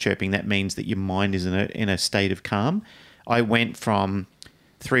birds chirping, that means that your mind is in a state of calm. I went from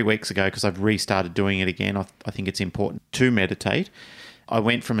 3 weeks ago, because I've restarted doing it again. I think it's important to meditate. I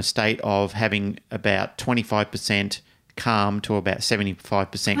went from a state of having about 25% calm to about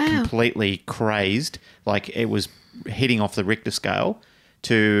 75% Wow. completely crazed, like it was hitting off the Richter scale,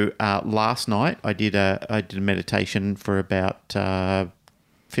 to last night I did a meditation for about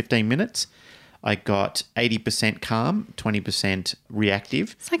 15 minutes. I got 80% calm, 20%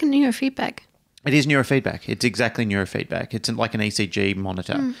 reactive. It's like a neurofeedback. It is neurofeedback. It's exactly neurofeedback. It's like an ECG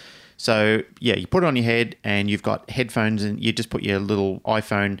monitor. So, yeah, you put it on your head and you've got headphones and you just put your little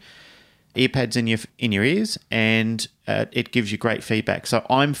iPhone earpads in your ears, and it gives you great feedback. So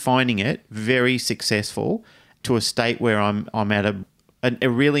I'm finding it very successful to a state where I'm at a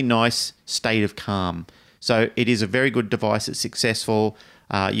really nice state of calm. So it is a very good device. It's successful.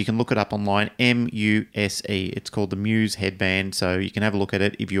 You can look it up online, MUSE. It's called the Muse headband. So you can have a look at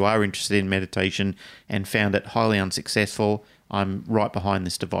it if you are interested in meditation and found it highly unsuccessful. I'm right behind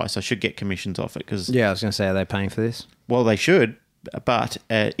this device. I should get commissions off it because, Yeah, I was going to say, are they paying for this? well, they should, but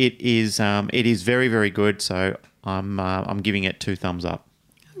it is very, very good. So I'm giving it 2 thumbs up.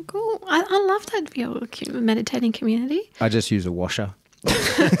 Cool. I love that for your meditating community. I just use a washer.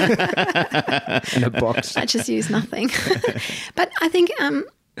 In a box. I just use nothing. But I think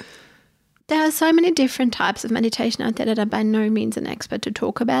there are so many different types of meditation out there that I'm by no means an expert to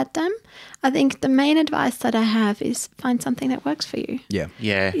talk about them. I think the main advice that I have is find something that works for you. Yeah.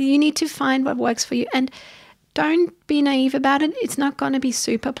 Yeah. You need to find what works for you, and don't be naive about it. It's not going to be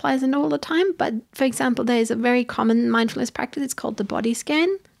super pleasant all the time. But for example, there's a very common mindfulness practice. It's called the body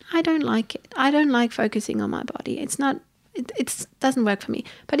scan. I don't like it. I don't like focusing on my body. It's not. It doesn't work for me.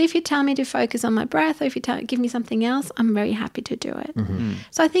 But if you tell me to focus on my breath, or if you give me something else, I'm very happy to do it.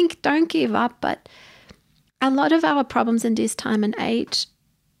 So I think don't give up. But a lot of our problems in this time and age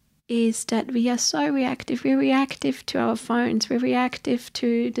is that we are so reactive. We're reactive to our phones. We're reactive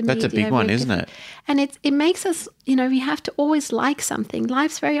to the media. That's a big one, isn't it? And it makes us, we have to always like something.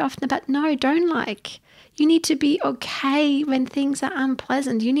 Life's very often about, no, don't like. You need to be okay when things are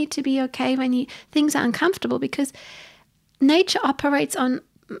unpleasant. You need to be okay when things are uncomfortable, because nature operates on,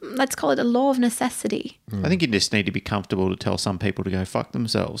 let's call it a law of necessity. I think you just need to be comfortable to tell some people to go fuck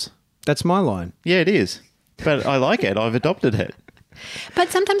themselves. That's my line. Yeah, it is. But I like it. I've adopted it. But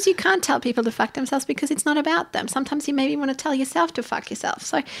sometimes you can't tell people to fuck themselves because it's not about them. Sometimes you maybe want to tell yourself to fuck yourself.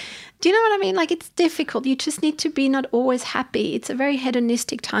 So do you know what I mean? Like, it's difficult. You just need to be not always happy. It's a very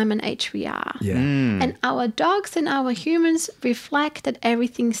hedonistic time and age we are. Yeah. And our dogs and our humans reflect that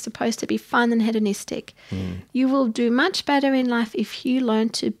everything's supposed to be fun and hedonistic. You will do much better in life if you learn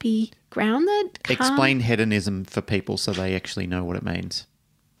to be grounded, calm. Explain hedonism for people so they actually know what it means.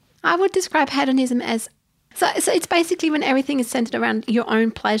 I would describe hedonism as, so it's basically when everything is centered around your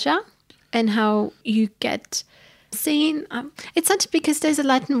own pleasure and how you get seen. It's such, because there's a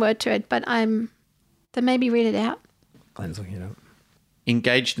Latin word to it, but then maybe read it out. Glenn's looking it up.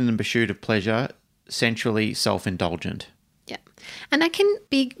 Engaged in the pursuit of pleasure, sensually self-indulgent. Yeah. And that can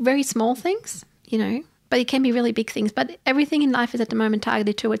be very small things, but it can be really big things. But everything in life is at the moment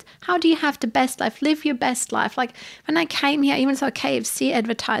targeted towards, how do you have the best life? Live your best life. Like when I came here, even saw a KFC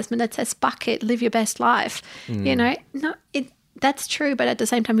advertisement that says, bucket, live your best life. No, that's true. But at the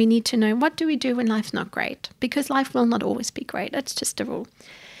same time, we need to know, what do we do when life's not great? Because life will not always be great. That's just the rule.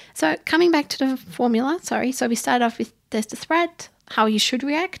 So coming back to the formula, so we started off with, there's the threat. How you should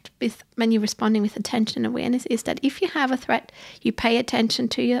react when you're responding with attention and awareness is that if you have a threat, you pay attention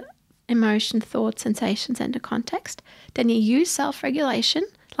to your emotion, thoughts, sensations, and the context. Then you use self-regulation,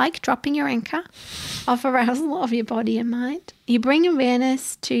 like dropping your anchor of arousal of your body and mind. You bring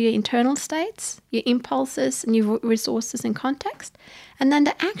awareness to your internal states, your impulses, and your resources and context. And then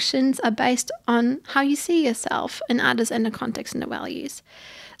the actions are based on how you see yourself and others and the context and the values.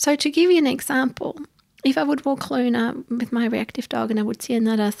 So to give you an example, if I would walk Luna with my reactive dog and I would see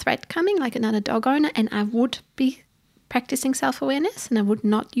another threat coming, like another dog owner, and I would be practicing self-awareness and I would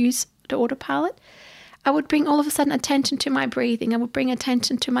not use the autopilot, I would bring all of a sudden attention to my breathing. I would bring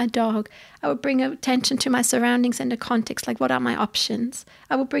attention to my dog. I would bring attention to my surroundings and the context, like what are my options?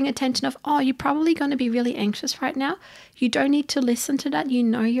 I would bring attention of, you're probably going to be really anxious right now. You don't need to listen to that. You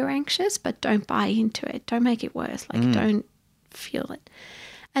know you're anxious, but don't buy into it. Don't make it worse. Don't feel it.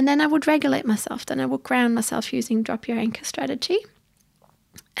 And then I would regulate myself. Then I would ground myself using drop your anchor strategy.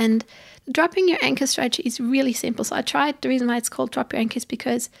 And dropping your anchor strategy is really simple. So the reason why it's called drop your anchor is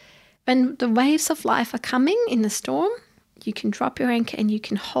because when the waves of life are coming in the storm, You can drop your anchor and you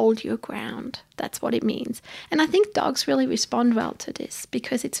can hold your ground. That's what it means. And I think dogs really respond well to this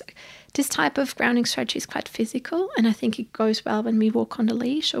because this type of grounding strategy is quite physical, and I think it goes well when we walk on the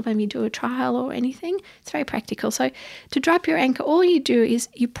leash or when we do a trial or anything. It's very practical. So to drop your anchor, all you do is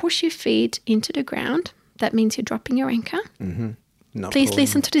you push your feet into the ground. That means you're dropping your anchor. Please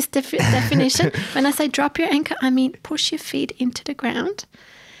listen to this definition. When I say drop your anchor, I mean push your feet into the ground.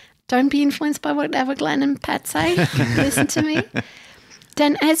 Don't be influenced by whatever Glenn and Pat say. Listen to me.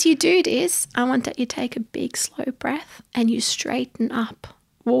 Then as you do this, I want that you take a big, slow breath and you straighten up.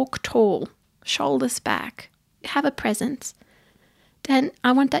 Walk tall, shoulders back. Have a presence. Then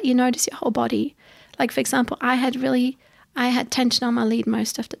I want that you notice your whole body. Like, for example, I had tension on my lead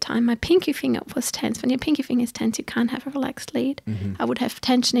most of the time. My pinky finger was tense. When your pinky finger is tense, you can't have a relaxed lead. I would have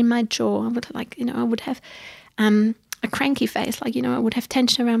tension in my jaw. I would have a cranky face. I would have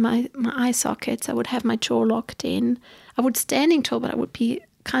tension around my eye sockets. I would have my jaw locked in. I would standing tall, but I would be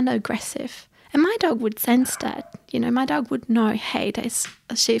kind of aggressive. And my dog would sense that. My dog would know, hey, there's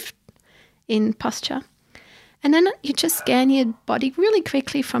a shift in posture. And then you just scan your body really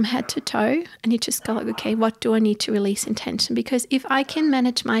quickly from head to toe, and you just go, okay, what do I need to release in tension? Because if I can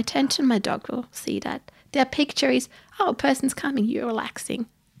manage my tension, my dog will see that. Their picture is, oh, a person's coming, you're relaxing.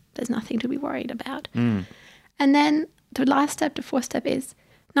 There's nothing to be worried about. And then the last step, the fourth step is,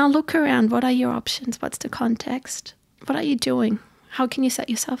 now look around. What are your options? What's the context? What are you doing? How can you set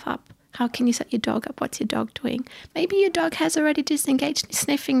yourself up? How can you set your dog up? What's your dog doing? Maybe your dog has already disengaged,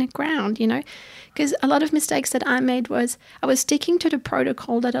 sniffing the ground, because a lot of mistakes that I made was I was sticking to the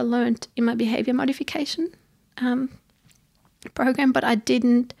protocol that I learned in my behavior modification program, but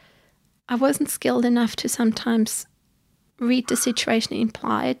I wasn't skilled enough to sometimes read the situation and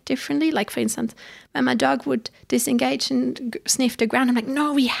imply it differently. Like, for instance, when my dog would disengage and sniff the ground, I'm like,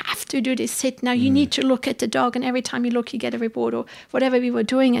 no, we have to do this. Sit now. You need to look at the dog, and every time you look, you get a reward, or whatever we were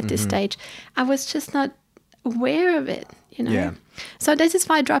doing at this stage. I was just not aware of it, Yeah. So this is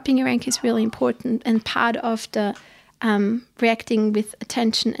why dropping your anchor is really important and part of the reacting with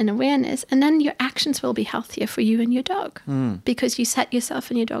attention and awareness. And then your actions will be healthier for you and your dog because you set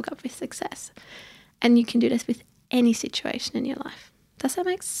yourself and your dog up with success. And you can do this with any situation in your life. Does that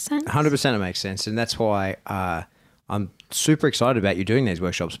make sense? 100% it makes sense. And that's why I'm super excited about you doing these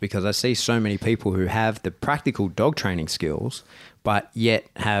workshops, because I see so many people who have the practical dog training skills, but yet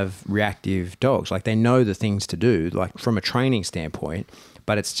have reactive dogs. Like, they know the things to do, like from a training standpoint,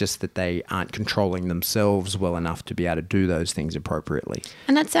 but it's just that they aren't controlling themselves well enough to be able to do those things appropriately.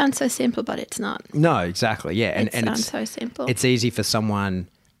 And that sounds so simple, but it's not. No, exactly. Yeah. It sounds so simple. It's easy for someone.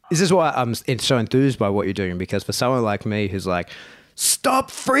 This is why I'm so enthused by what you're doing, because for someone like me who's like, stop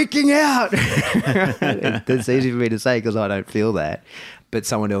freaking out. It's easy for me to say because I don't feel that. But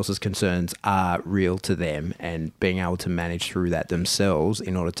someone else's concerns are real to them, and being able to manage through that themselves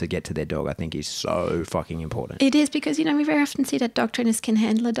in order to get to their dog, I think, is so fucking important. It is, because, we very often see that dog trainers can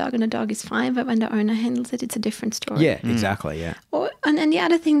handle a dog and a dog is fine, but when the owner handles it, it's a different story. Yeah, exactly, yeah. And the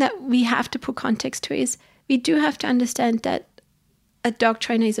other thing that we have to put context to is we do have to understand that a dog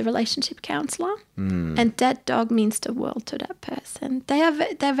trainer is a relationship counselor, and that dog means the world to that person.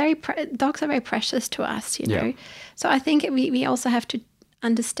 Dogs are very precious to us, Yeah. So I think we also have to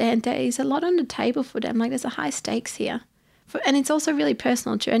understand there is a lot on the table for them. Like, there's a high stakes here, and it's also a really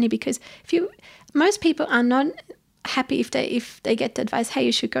personal journey, because most people are not happy if they get the advice, hey,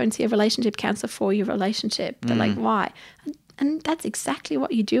 you should go and see a relationship counselor for your relationship. They're like, why? And that's exactly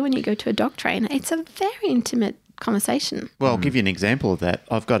what you do when you go to a dog trainer. It's a very intimate conversation. Well, I'll give you an example of that.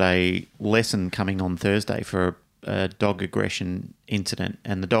 I've got a lesson coming on Thursday for a dog aggression incident,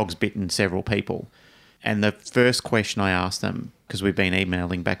 and the dog's bitten several people. And the first question I asked them, because we've been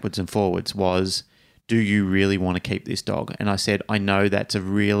emailing backwards and forwards, was, do you really want to keep this dog? And I said, I know that's a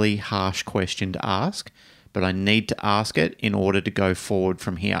really harsh question to ask, but I need to ask it in order to go forward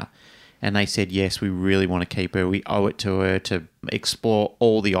from here. And they said, yes, we really want to keep her. We owe it to her to explore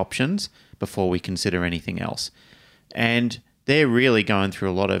all the options before we consider anything else. And they're really going through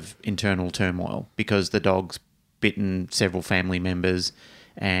a lot of internal turmoil because the dog's bitten several family members,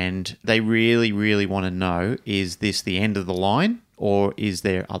 and they really, really want to know, is this the end of the line, or is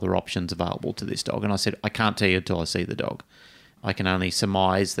there other options available to this dog? And I said, I can't tell you until I see the dog. I can only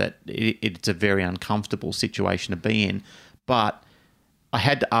surmise that it's a very uncomfortable situation to be in, but I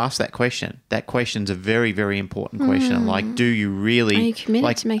had to ask that question. That question's a very, very important question. Like, do you really... Are you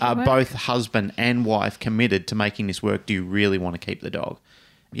committed to make it work? Are both husband and wife committed to making this work? Do you really want to keep the dog?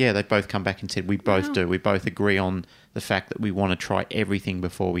 Yeah, they both come back and said, we both do. We both agree on the fact that we want to try everything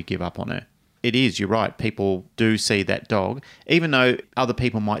before we give up on her. it is, you're right. People do see that dog, even though other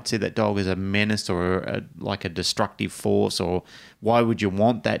people might see that dog as a menace or like a destructive force, or why would you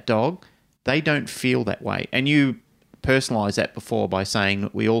want that dog? They don't feel that way. And you personalised that before by saying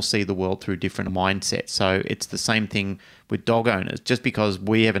we all see the world through different mindsets. So it's the same thing with dog owners. Just because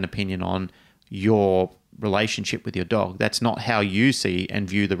we have an opinion on your relationship with your dog, that's not how you see and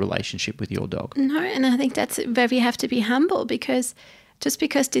view the relationship with your dog. No, and I think that's where we have to be humble, because just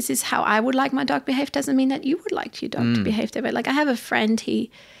because this is how I would like my dog behave doesn't mean that you would like your dog to behave that way. Like I have a friend, he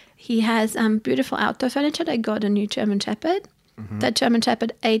has beautiful outdoor furniture. They got a new German Shepherd. That German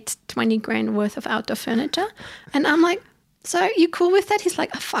Shepherd ate 20 grand worth of outdoor furniture. And I'm like, so you cool with that? He's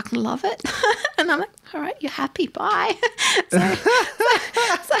like, I fucking love it. And I'm like, all right, you're happy, bye.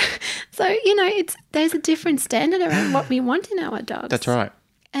 So you know, there's a different standard around what we want in our dogs. That's right.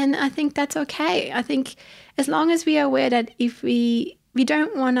 And I think that's okay. I think as long as we are aware that if we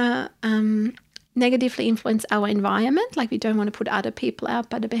don't want to negatively influence our environment, like we don't want to put other people out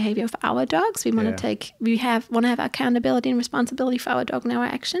by the behavior of our dogs. We want to have accountability and responsibility for our dog and our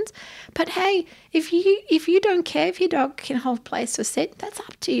actions. But hey, if you don't care if your dog can hold place or sit, that's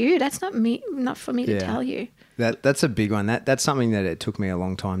up to you. That's not for me to tell you. That's a big one. That's something that it took me a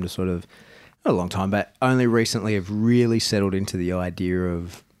long time to sort of, not a long time, but only recently have really settled into the idea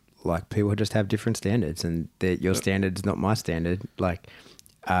of like people just have different standards, and that your standard's not my standard. Like,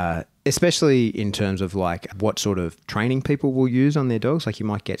 especially in terms of like what sort of training people will use on their dogs. Like you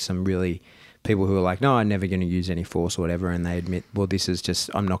might get some really people who are like, no, I'm never going to use any force or whatever. And they admit, well, this is just,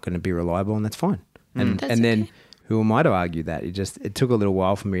 I'm not going to be reliable, and that's fine. And then who am I to argue that? It took a little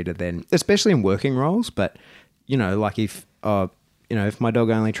while for me to then, especially in working roles, but you know, like if my dog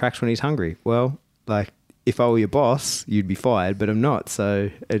only tracks when he's hungry, well, like if I were your boss, you'd be fired, but I'm not.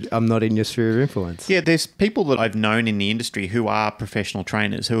 So I'm not in your sphere of influence. Yeah, there's people that I've known in the industry who are professional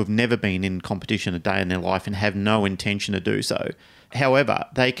trainers who have never been in competition a day in their life and have no intention to do so. However,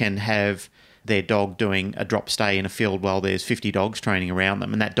 they can have their dog doing a drop stay in a field while there's 50 dogs training around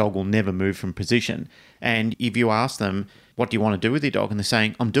them, and that dog will never move from position. And if you ask them, what do you want to do with your dog? And they're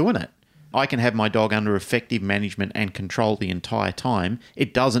saying, I'm doing it. I can have my dog under effective management and control the entire time.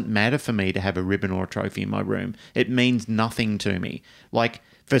 It doesn't matter for me to have a ribbon or a trophy in my room. It means nothing to me. Like,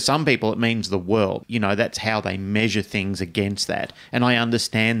 for some people, it means the world. You know, that's how they measure things against that. And I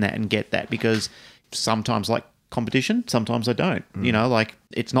understand that and get that, because sometimes, like competition, sometimes I don't. You know, like,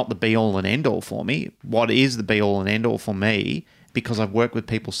 it's not the be-all and end-all for me. What is the be-all and end-all for me, because I've worked with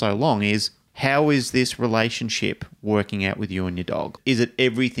people so long, is how is this relationship working out with you and your dog? Is it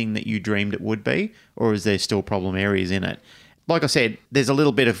everything that you dreamed it would be, or is there still problem areas in it? Like I said, there's a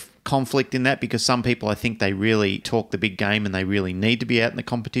little bit of conflict in that, because some people, I think they really talk the big game and they really need to be out in the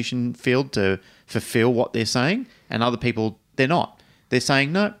competition field to fulfill what they're saying. And other people, they're not. They're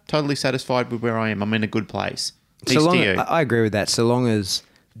saying, no, totally satisfied with where I am. I'm in a good place. Peace to you. I agree with that. So long as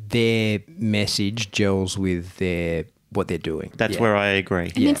their message gels with what they're doing. That's where I agree.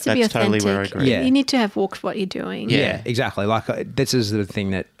 It needs to be authentic. Totally where I agree. Yeah. You need to have walked what you're doing. Yeah, exactly. Like this is the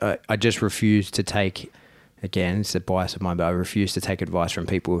thing that I just refuse to take. Again, it's a bias of mine, but I refuse to take advice from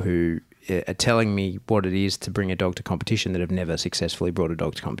people who are telling me what it is to bring a dog to competition that have never successfully brought a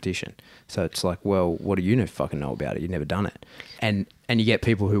dog to competition. So it's like, well, what do you fucking know about it? You've never done it. And you get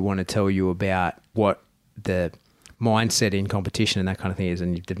people who want to tell you about what the mindset in competition and that kind of thing is,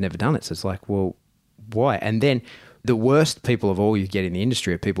 and they've never done it. So it's like, well, why? And then the worst people of all you get in the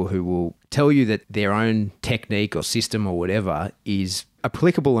industry are people who will tell you that their own technique or system or whatever is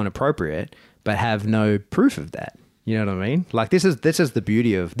applicable and appropriate, but have no proof of that. You know what I mean? Like this is the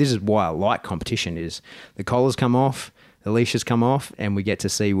beauty of, this is why I like competition, is the collars come off, the leashes come off, and we get to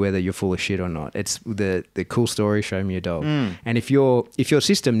see whether you're full of shit or not. It's the cool story, show me your dog. And if your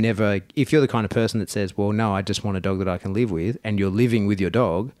system if you're the kind of person that says, well, no, I just want a dog that I can live with, and you're living with your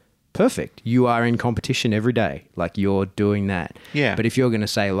dog, perfect. You are in competition every day. Like, you're doing that. Yeah. But if you're going to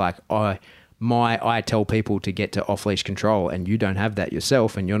say, like, I tell people to get to off-leash control, and you don't have that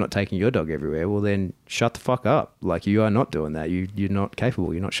yourself, and you're not taking your dog everywhere, well, then shut the fuck up. Like, you are not doing that. You're not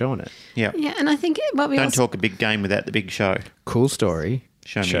capable. You're not showing it. Yeah. Yeah, and I think what we Don't talk a big game without the big show. Cool story.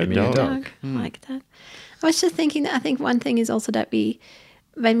 Show me your dog. I like that. I was just thinking that I think one thing is also that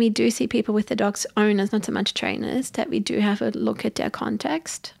when we do see people with the dogs, owners, not so much trainers, that we do have a look at their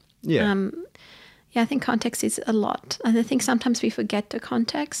context. Yeah. I think context is a lot. And I think sometimes we forget the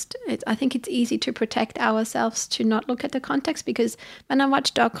context. I think it's easy to protect ourselves to not look at the context, because when I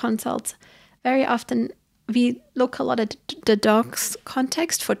watch dog consults, very often we look a lot at the dog's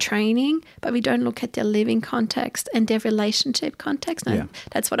context for training, but we don't look at their living context and their relationship context. And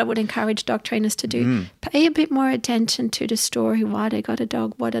that's what I would encourage dog trainers to do. Pay a bit more attention to the story, why they got a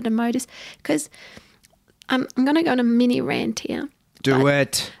dog, what are the motives. Because I'm going to go on a mini rant here. Do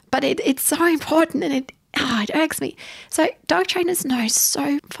it. But it's so important, and it irks me. So dog trainers know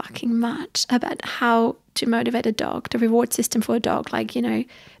so fucking much about how to motivate a dog, the reward system for a dog, like, you know,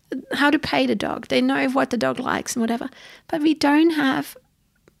 how to pay the dog. They know what the dog likes and whatever. But we have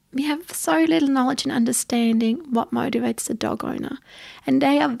so little knowledge and understanding what motivates the dog owner. And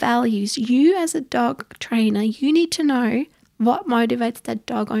they are values. You as a dog trainer, you need to know what motivates that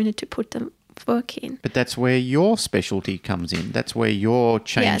dog owner to put them work in. But that's where your specialty comes in. That's where you're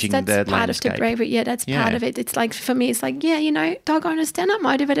changing the landscape. That's part of the bravery. Yeah, that's part of it. It's like, for me, it's like, yeah, you know, dog owners, they're not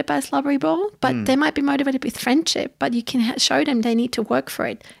motivated by a slobbery ball, but they might be motivated with friendship, but you can show them they need to work for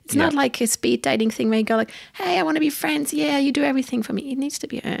it. It's not like a speed dating thing where you go like, hey, I want to be friends. Yeah, you do everything for me. It needs to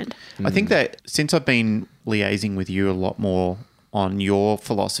be earned. I think that since I've been liaising with you a lot more on your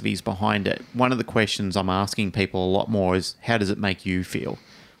philosophies behind it, one of the questions I'm asking people a lot more is, how does it make you feel?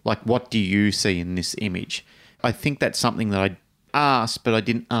 Like, what do you see in this image? I think that's something that I asked, but I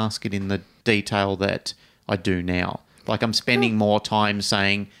didn't ask it in the detail that I do now. Like, I'm spending more time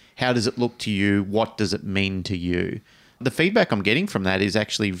saying, how does it look to you? What does it mean to you? The feedback I'm getting from that is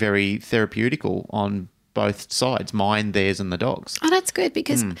actually very therapeutical on both sides, mine, theirs, and the dogs. Oh, that's good,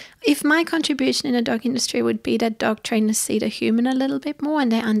 because if my contribution in the dog industry would be that dog trainers see the human a little bit more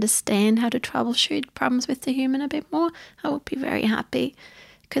and they understand how to troubleshoot problems with the human a bit more, I would be very happy.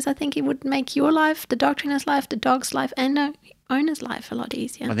 Because I think it would make your life, the dog trainer's life, the dog's life, and the owner's life a lot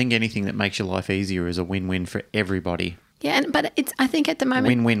easier. I think anything that makes your life easier is a win-win for everybody. Yeah, but I think at the moment...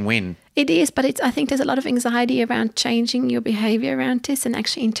 Win-win-win. It is, but I think there's a lot of anxiety around changing your behaviour around this and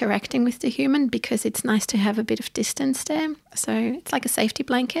actually interacting with the human, because it's nice to have a bit of distance there. So it's like a safety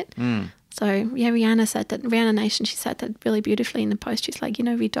blanket. So, yeah, Rihanna Nation, she said that really beautifully in the post. She's like, you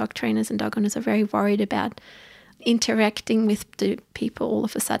know, we dog trainers and dog owners are very worried about interacting with the people all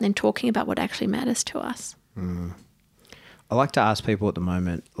of a sudden and talking about what actually matters to us. I like to ask people at the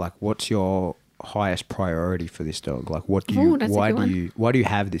moment, like, what's your highest priority for this dog? Like, why do you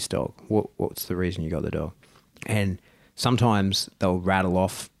have this dog? What's the reason you got the dog? And sometimes they'll rattle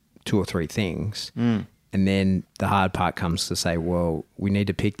off 2 or 3 things, and then the hard part comes to say, well, we need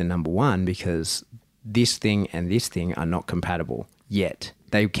to pick the number one because this thing and this thing are not compatible yet.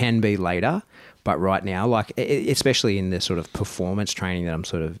 They can be later, but right now, like, especially in the sort of performance training that I'm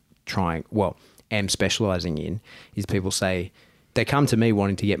sort of am specialising in, is people say they come to me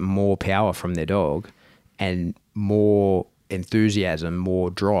wanting to get more power from their dog and more enthusiasm,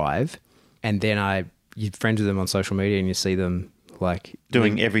 more drive, and then you're friends with them on social media and you see them like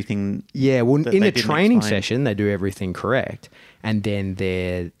doing everything. Yeah, well, in a training session, they do everything correct, and then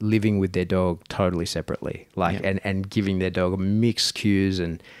they're living with their dog totally separately, like, and giving their dog mixed cues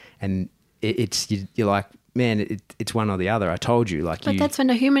and you're like, man, it's one or the other. I told you, like. But that's when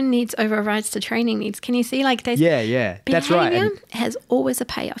the human needs overrides the training needs. Can you see, like, there's that's right. Behavior has always a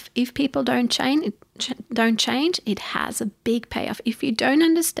payoff. If people don't change, it has a big payoff. If you don't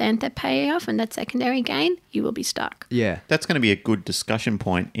understand that payoff and that secondary gain, you will be stuck. Yeah, that's going to be a good discussion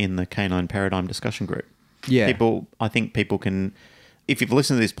point in the Canine Paradigm discussion group. Yeah, I think people can. If you've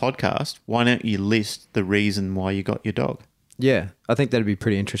listened to this podcast, why don't you list the reason why you got your dog? Yeah, I think that'd be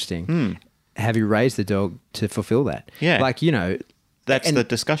pretty interesting. Have you raised the dog to fulfill that? Yeah. Like, you know. That's the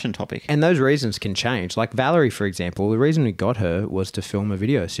discussion topic. And those reasons can change. Like Valerie, for example, the reason we got her was to film a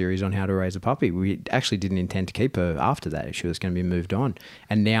video series on how to raise a puppy. We actually didn't intend to keep her after that. She was going to be moved on.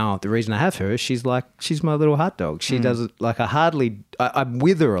 And now the reason I have her is she's my little hut dog. She does it like I'm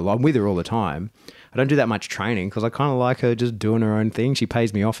with her a lot. I'm with her all the time. I don't do that much training because I kind of like her just doing her own thing. She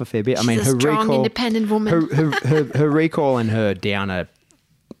pays me off a fair bit. She's a strong, independent woman. Her recall and her down are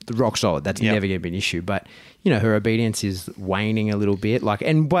rock solid. That's never going to be an issue. But, you know, her obedience is waning a little bit. Like,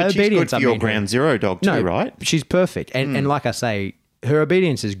 and by but obedience, she's good for your ground zero dog too, right? She's perfect. And like I say, her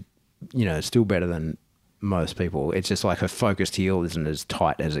obedience is, you know, still better than most people. It's just like her focused heel isn't as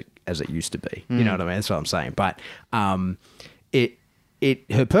tight as it used to be. You know what I mean? That's what I'm saying. But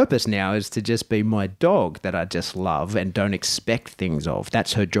her purpose now is to just be my dog that I just love and don't expect things of.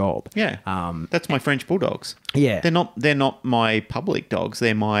 That's her job. Yeah. That's my French bulldogs. Yeah. They're not my public dogs.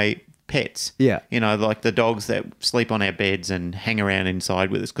 They're my pets. Yeah. You know, like the dogs that sleep on our beds and hang around inside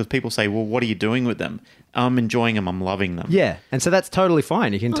with us because people say, well, what are you doing with them? I'm enjoying them. I'm loving them. Yeah. And so that's totally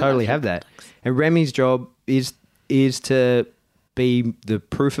fine. You can totally have that. And Remy's job is to be the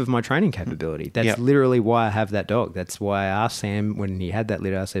proof of my training capability. That's Yep. literally why I have that dog. That's why I asked Sam when he had that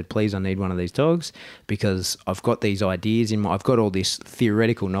litter, I said, please, I need one of these dogs because I've got these ideas I've got all this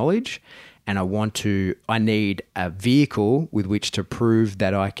theoretical knowledge and I need a vehicle with which to prove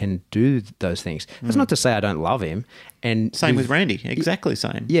that I can do those things. That's not to say I don't love him. And Same with Randy. Exactly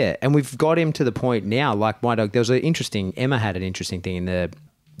same. yeah, and we've got him to the point now, like my dog, Emma had an interesting thing in the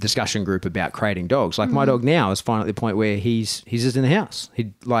discussion group about creating dogs. Like my dog now is finally at the point where he's just in the house.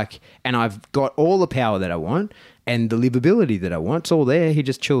 And I've got all the power that I want and the livability that I want. It's all there. He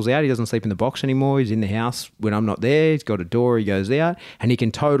just chills out. He doesn't sleep in the box anymore. He's in the house when I'm not there. He's got a door. He goes out and he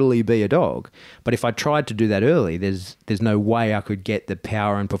can totally be a dog. But if I tried to do that early, there's no way I could get the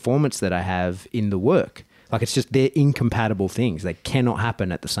power and performance that I have in the work. Like it's just, they're incompatible things. They cannot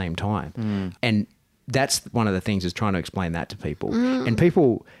happen at the same time. And that's one of the things is trying to explain that to people. And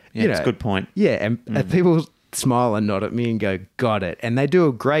people, Yeah, it's a good point. Yeah, and people smile and nod at me and go, got it. And they do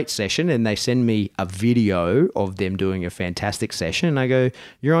a great session and they send me a video of them doing a fantastic session. And I go,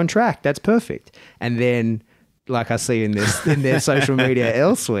 you're on track. That's perfect. And then like I see in their social media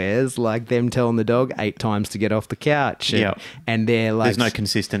elsewhere, is like them telling the dog 8 times to get off the couch. And they're like... There's no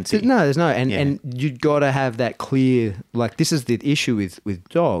consistency. There's no. And you've got to have that clear... Like this is the issue with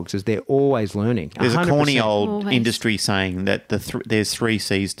dogs is they're always learning. There's 100%. a corny old Always. industry saying that there's 3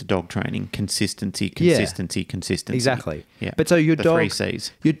 C's to dog training: consistency, consistency, consistency. Exactly. Yeah. But so your the dog... 3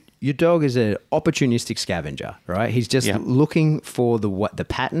 C's. Your dog is an opportunistic scavenger, right? He's just looking for the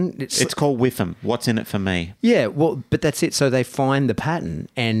pattern. It's called WIFM. What's in it for me? Yeah, well, but that's it. So they find the pattern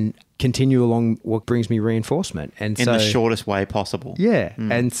and continue along what brings me reinforcement. And In the shortest way possible. Yeah.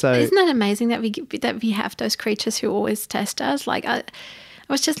 And so... Isn't that amazing that we have those creatures who always test us? Like I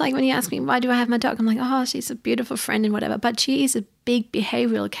was just like, when you ask me, why do I have my dog? I'm like, oh, she's a beautiful friend and whatever. But she is a big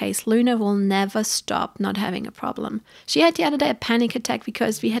behavioral case. Luna will never stop not having a problem. She had the other day a panic attack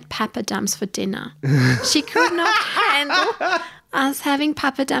because we had papadums for dinner. She could not handle us having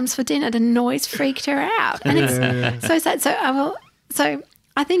papadums for dinner. The noise freaked her out. And it's so sad. So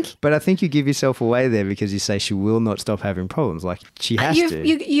I think... But I think you give yourself away there because you say she will not stop having problems. Like she has to.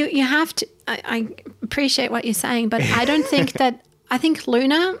 You have to... I appreciate what you're saying, but I don't think that... I think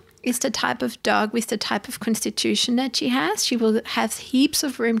Luna is the type of dog with the type of constitution that she has. She will have heaps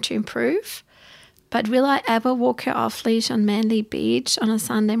of room to improve. But will I ever walk her off leash on Manly Beach on a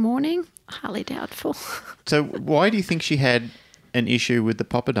Sunday morning? Highly doubtful. So why do you think she had an issue with the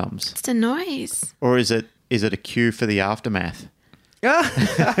poppadoms? It's the noise. Or is it a cue for the aftermath?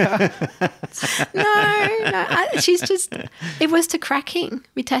 She's just... It was the cracking.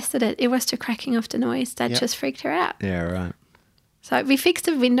 We tested it. It was the cracking of the noise that just freaked her out. Yeah, right. So we fixed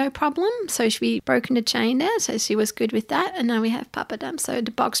the window problem. So we broken the chain there. So she was good with that. And now we have papadum. So the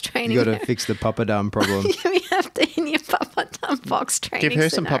box training. You got to fix the papadum problem. We have the in your papadum box training. Give her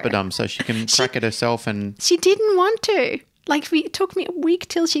some scenario. poppadom so she can crack it herself and... She didn't want to. Like it took me a week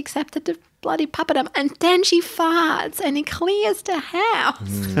till she accepted the bloody papadum. And then she farts and it clears the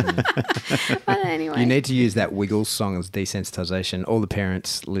house. But anyway. You need to use that Wiggles song as desensitization. All the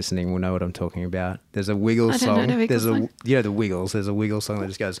parents listening will know what I'm talking about. There's a Wiggles I song. don't know the Wiggles song. You know the Wiggles. There's a Wiggles song that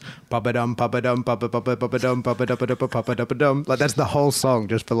just goes papadum, papadum, papadum, papadum. Like that's the whole song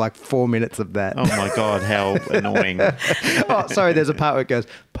just for like 4 minutes of that. Oh my God, how annoying. Oh, sorry. There's a part where it goes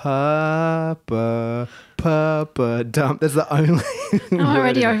papa, papa, dump. That's the only. I'm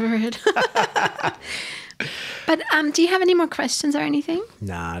already over it. But do you have any more questions or anything?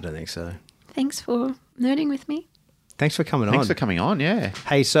 Nah, I don't think so. Thanks for nerding with me. Thanks for coming Thanks on. for coming on, yeah.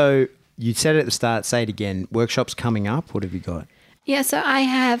 Hey, so you said it at the start. Say it again. Workshops coming up. What have you got? Yeah, so I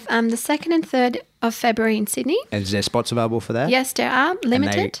have the 2nd and 3rd of February in Sydney. And is there spots available for that? Yes, there are,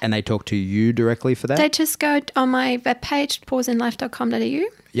 limited. And they talk to you directly for that? They just go on my webpage, pauseandlife.com.au,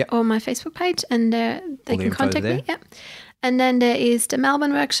 Yep. or my Facebook page, and they the can info's contact there. me. Yep. And then there is the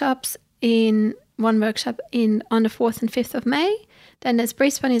Melbourne workshops one workshop on the 4th and 5th of May. Then there's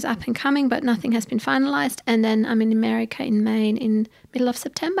Brisbane is up and coming, but nothing has been finalised. And then I'm in America in Maine in middle of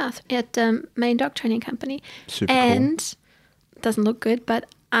September at the Maine Dog Training Company. Super cool. And it doesn't look good, but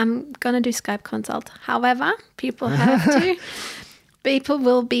I'm going to do Skype consult. However, people have to... People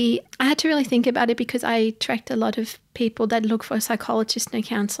will be... I had to really think about it because I attract a lot of people that look for a psychologist and a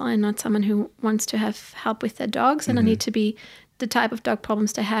counsellor and not someone who wants to have help with their dogs. And I need to be... The type of dog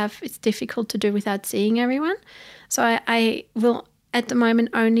problems they have, it's difficult to do without seeing everyone. So I will at the moment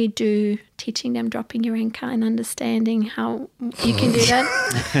only do teaching them dropping your anchor and understanding how you can do that.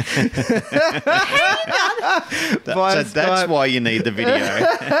 So that's why you need the video.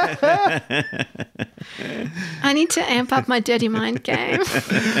 I need to amp up my dirty mind game.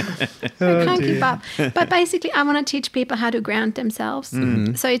 I can't keep up. But basically, I want to teach people how to ground themselves.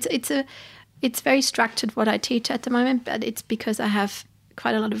 So it's very structured what I teach at the moment, but it's because I have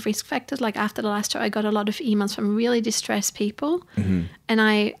quite a lot of risk factors. Like after the last show, I got a lot of emails from really distressed people, and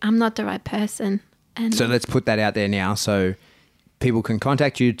I'm not the right person. And So let's put that out there now. So people can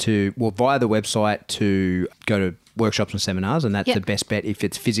contact you via the website to go to workshops and seminars, and that's the best bet if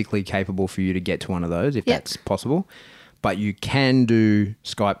it's physically capable for you to get to one of those, if that's possible. But you can do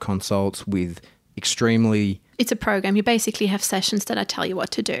Skype consults with extremely... It's a program. You basically have sessions that I tell you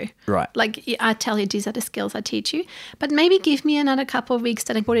what to do. Right. Like I tell you these are the skills I teach you. But maybe give me another couple of weeks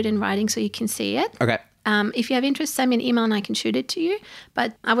that I put it in writing so you can see it. Okay. If you have interest, send me an email and I can shoot it to you.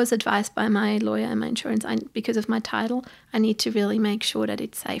 But I was advised by my lawyer and my insurance, because of my title, I need to really make sure that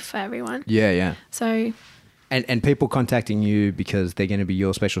it's safe for everyone. Yeah. So... And people contacting you because they're going to be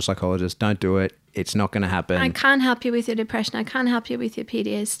your special psychologist, don't do it. It's not going to happen. I can't help you with your depression. I can't help you with your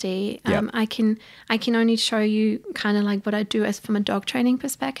PTSD. Yep. I can only show you kind of like what I do as from a dog training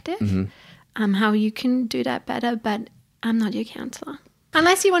perspective, how you can do that better, but I'm not your counsellor.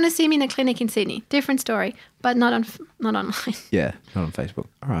 Unless you want to see me in a clinic in Sydney. Different story, but not online. Yeah, not on Facebook.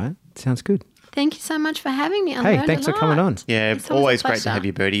 All right. Sounds good. Thank you so much for having me. Hey, thanks for coming on. Yeah, It's always a great to pleasure. have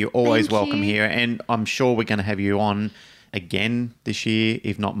you, Birdie. You're always Thank welcome you. here. And I'm sure we're going to have you on again this year,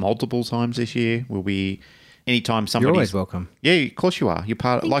 if not multiple times this year. We'll be anytime somebody's... You're always welcome. Yeah, of course you are. You're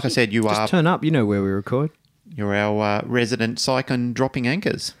part. Like I said, you are. Just turn up. You know where we record. You're our resident psych and dropping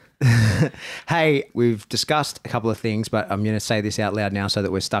anchors. Hey, we've discussed a couple of things, but I'm going to say this out loud now so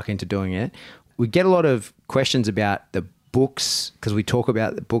that we're stuck into doing it. We get a lot of questions about the books because we talk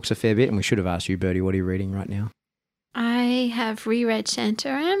about the books a fair bit, and we should have asked you, Birdie, what are you reading right now? I have reread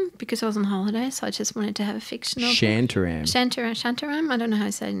Shantaram because I was on holiday, so I just wanted to have a fictional book. Shantaram. I don't know how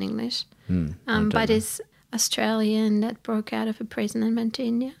to say it in English. But it's Australian that broke out of a prison and went to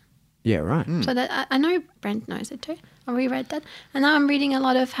India. Yeah, right. So that I know Brent knows it too. I reread that. And now I'm reading a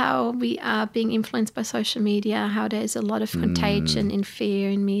lot of how we are being influenced by social media, how there's a lot of contagion in fear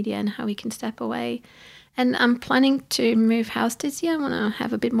in media and how we can step away. And I'm planning to move house this year. I want to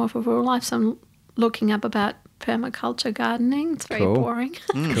have a bit more of a rural life, so I'm looking up about permaculture gardening. It's very boring.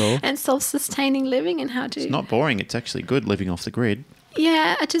 Cool. And self-sustaining living and how to... It's not boring. It's actually good living off the grid.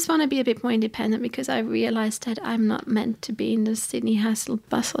 Yeah, I just want to be a bit more independent because I realised that I'm not meant to be in the Sydney hustle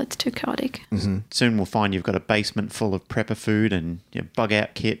bustle. It's too chaotic. Soon we'll find you've got a basement full of prepper food and your bug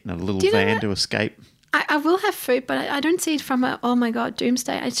out kit and a little Do you know van what? to escape. I will have food, but I don't see it from a, oh my God,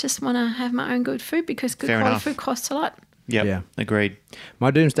 doomsday. I just want to have my own good food because good Fair quality enough. food costs a lot. Yep, Yeah. agreed.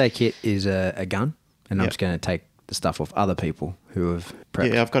 My doomsday kit is a gun, and I'm Yep. just going to take the stuff off other people who have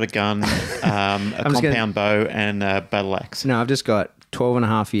prepped. Yeah, I've got a gun, a just gonna- compound bow and a battle axe. No, I've just got 12 and a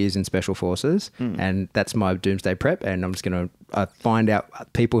half years in Special Forces, and that's my doomsday prep, and I'm just going to find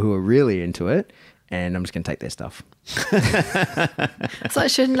out people who are really into it, and I'm just going to take their stuff. So I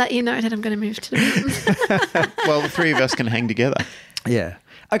shouldn't let you know that I'm going to move to the mountains. Well, the three of us can hang together. Yeah.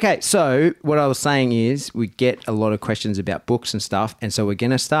 Okay, so what I was saying is we get a lot of questions about books and stuff, and so we're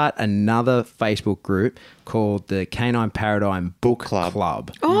going to start another Facebook group called the Canine Paradigm Book Club.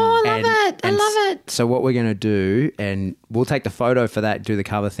 Oh, I love it. I love it. So what we're going to do, and we'll take the photo for that, do the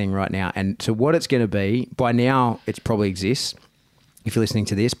cover thing right now, and so what it's going to be, by now it probably exists if you're listening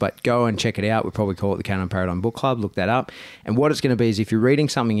to this, but go and check it out. We'll probably call it the Canine Paradigm Book Club. Look that up. And what it's going to be is if you're reading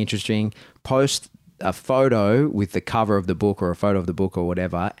something interesting, post a photo with the cover of the book or a photo of the book or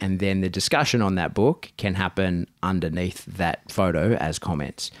whatever, and then the discussion on that book can happen underneath that photo as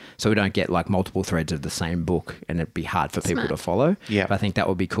comments. So we don't get like multiple threads of the same book and it'd be hard for people to follow. Yeah. But I think that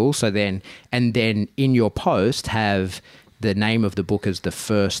would be cool. So then, and then in your post have the name of the book as the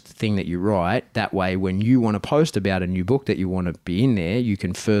first thing that you write. That way, when you want to post about a new book that you want to be in there, you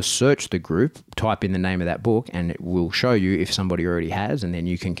can first search the group, type in the name of that book, and it will show you if somebody already has, and then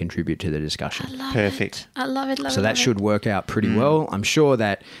you can contribute to the discussion. Perfect. I love it. So that should work out pretty well. I'm sure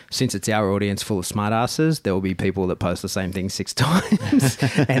that since it's our audience full of smartasses, there will be people that post the same thing 6 times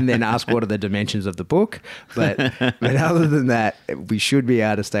and then ask what are the dimensions of the book. But other than that, we should be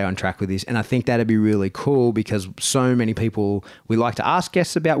able to stay on track with this. And I think that'd be really cool because so many people, we like to ask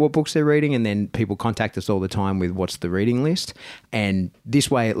guests about what books they're reading, and then people contact us all the time with what's the reading list. And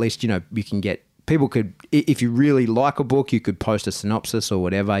this way, at least, you know, you can get people could, if you really like a book, you could post a synopsis or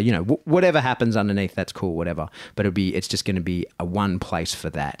whatever, you know, whatever happens underneath, that's cool, whatever. But it's just going to be a one place for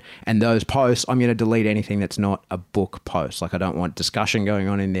that. And those posts, I'm going to delete anything that's not a book post. Like I don't want discussion going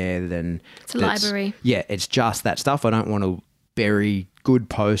on in there. Then It's a library. Yeah, it's just that stuff. I don't want to bury good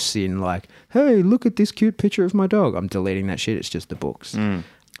posts in like, hey, look at this cute picture of my dog. I'm deleting that shit. It's just the books.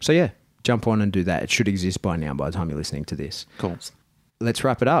 So yeah, jump on and do that. It should exist by now by the time you're listening to this. Cool. Let's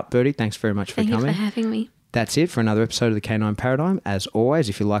wrap it up. Bertie, thanks very much for Thank you coming. for having me. That's it for another episode of the Canine Paradigm. As always,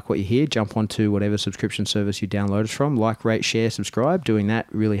 if you like what you hear, jump onto whatever subscription service you download us from. Like, rate, share, subscribe. Doing that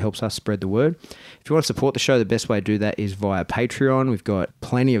really helps us spread the word. If you want to support the show, the best way to do that is via Patreon. We've got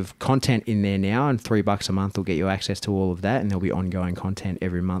plenty of content in there now, and $3 a month will get you access to all of that, and there'll be ongoing content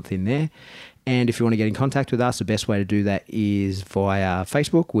every month in there. And if you want to get in contact with us, the best way to do that is via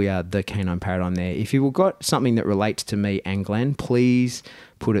Facebook. We are the Canine Paradigm there. If you've got something that relates to me and Glenn, please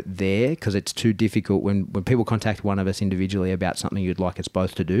put it there, because it's too difficult when people contact one of us individually about something you'd like us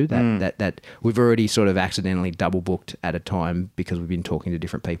both to do. That we've already sort of accidentally double booked at a time because we've been talking to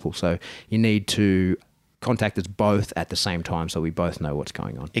different people. So you need to contact us both at the same time so we both know what's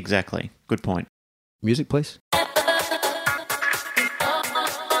going on. Exactly. Good point. Music, please.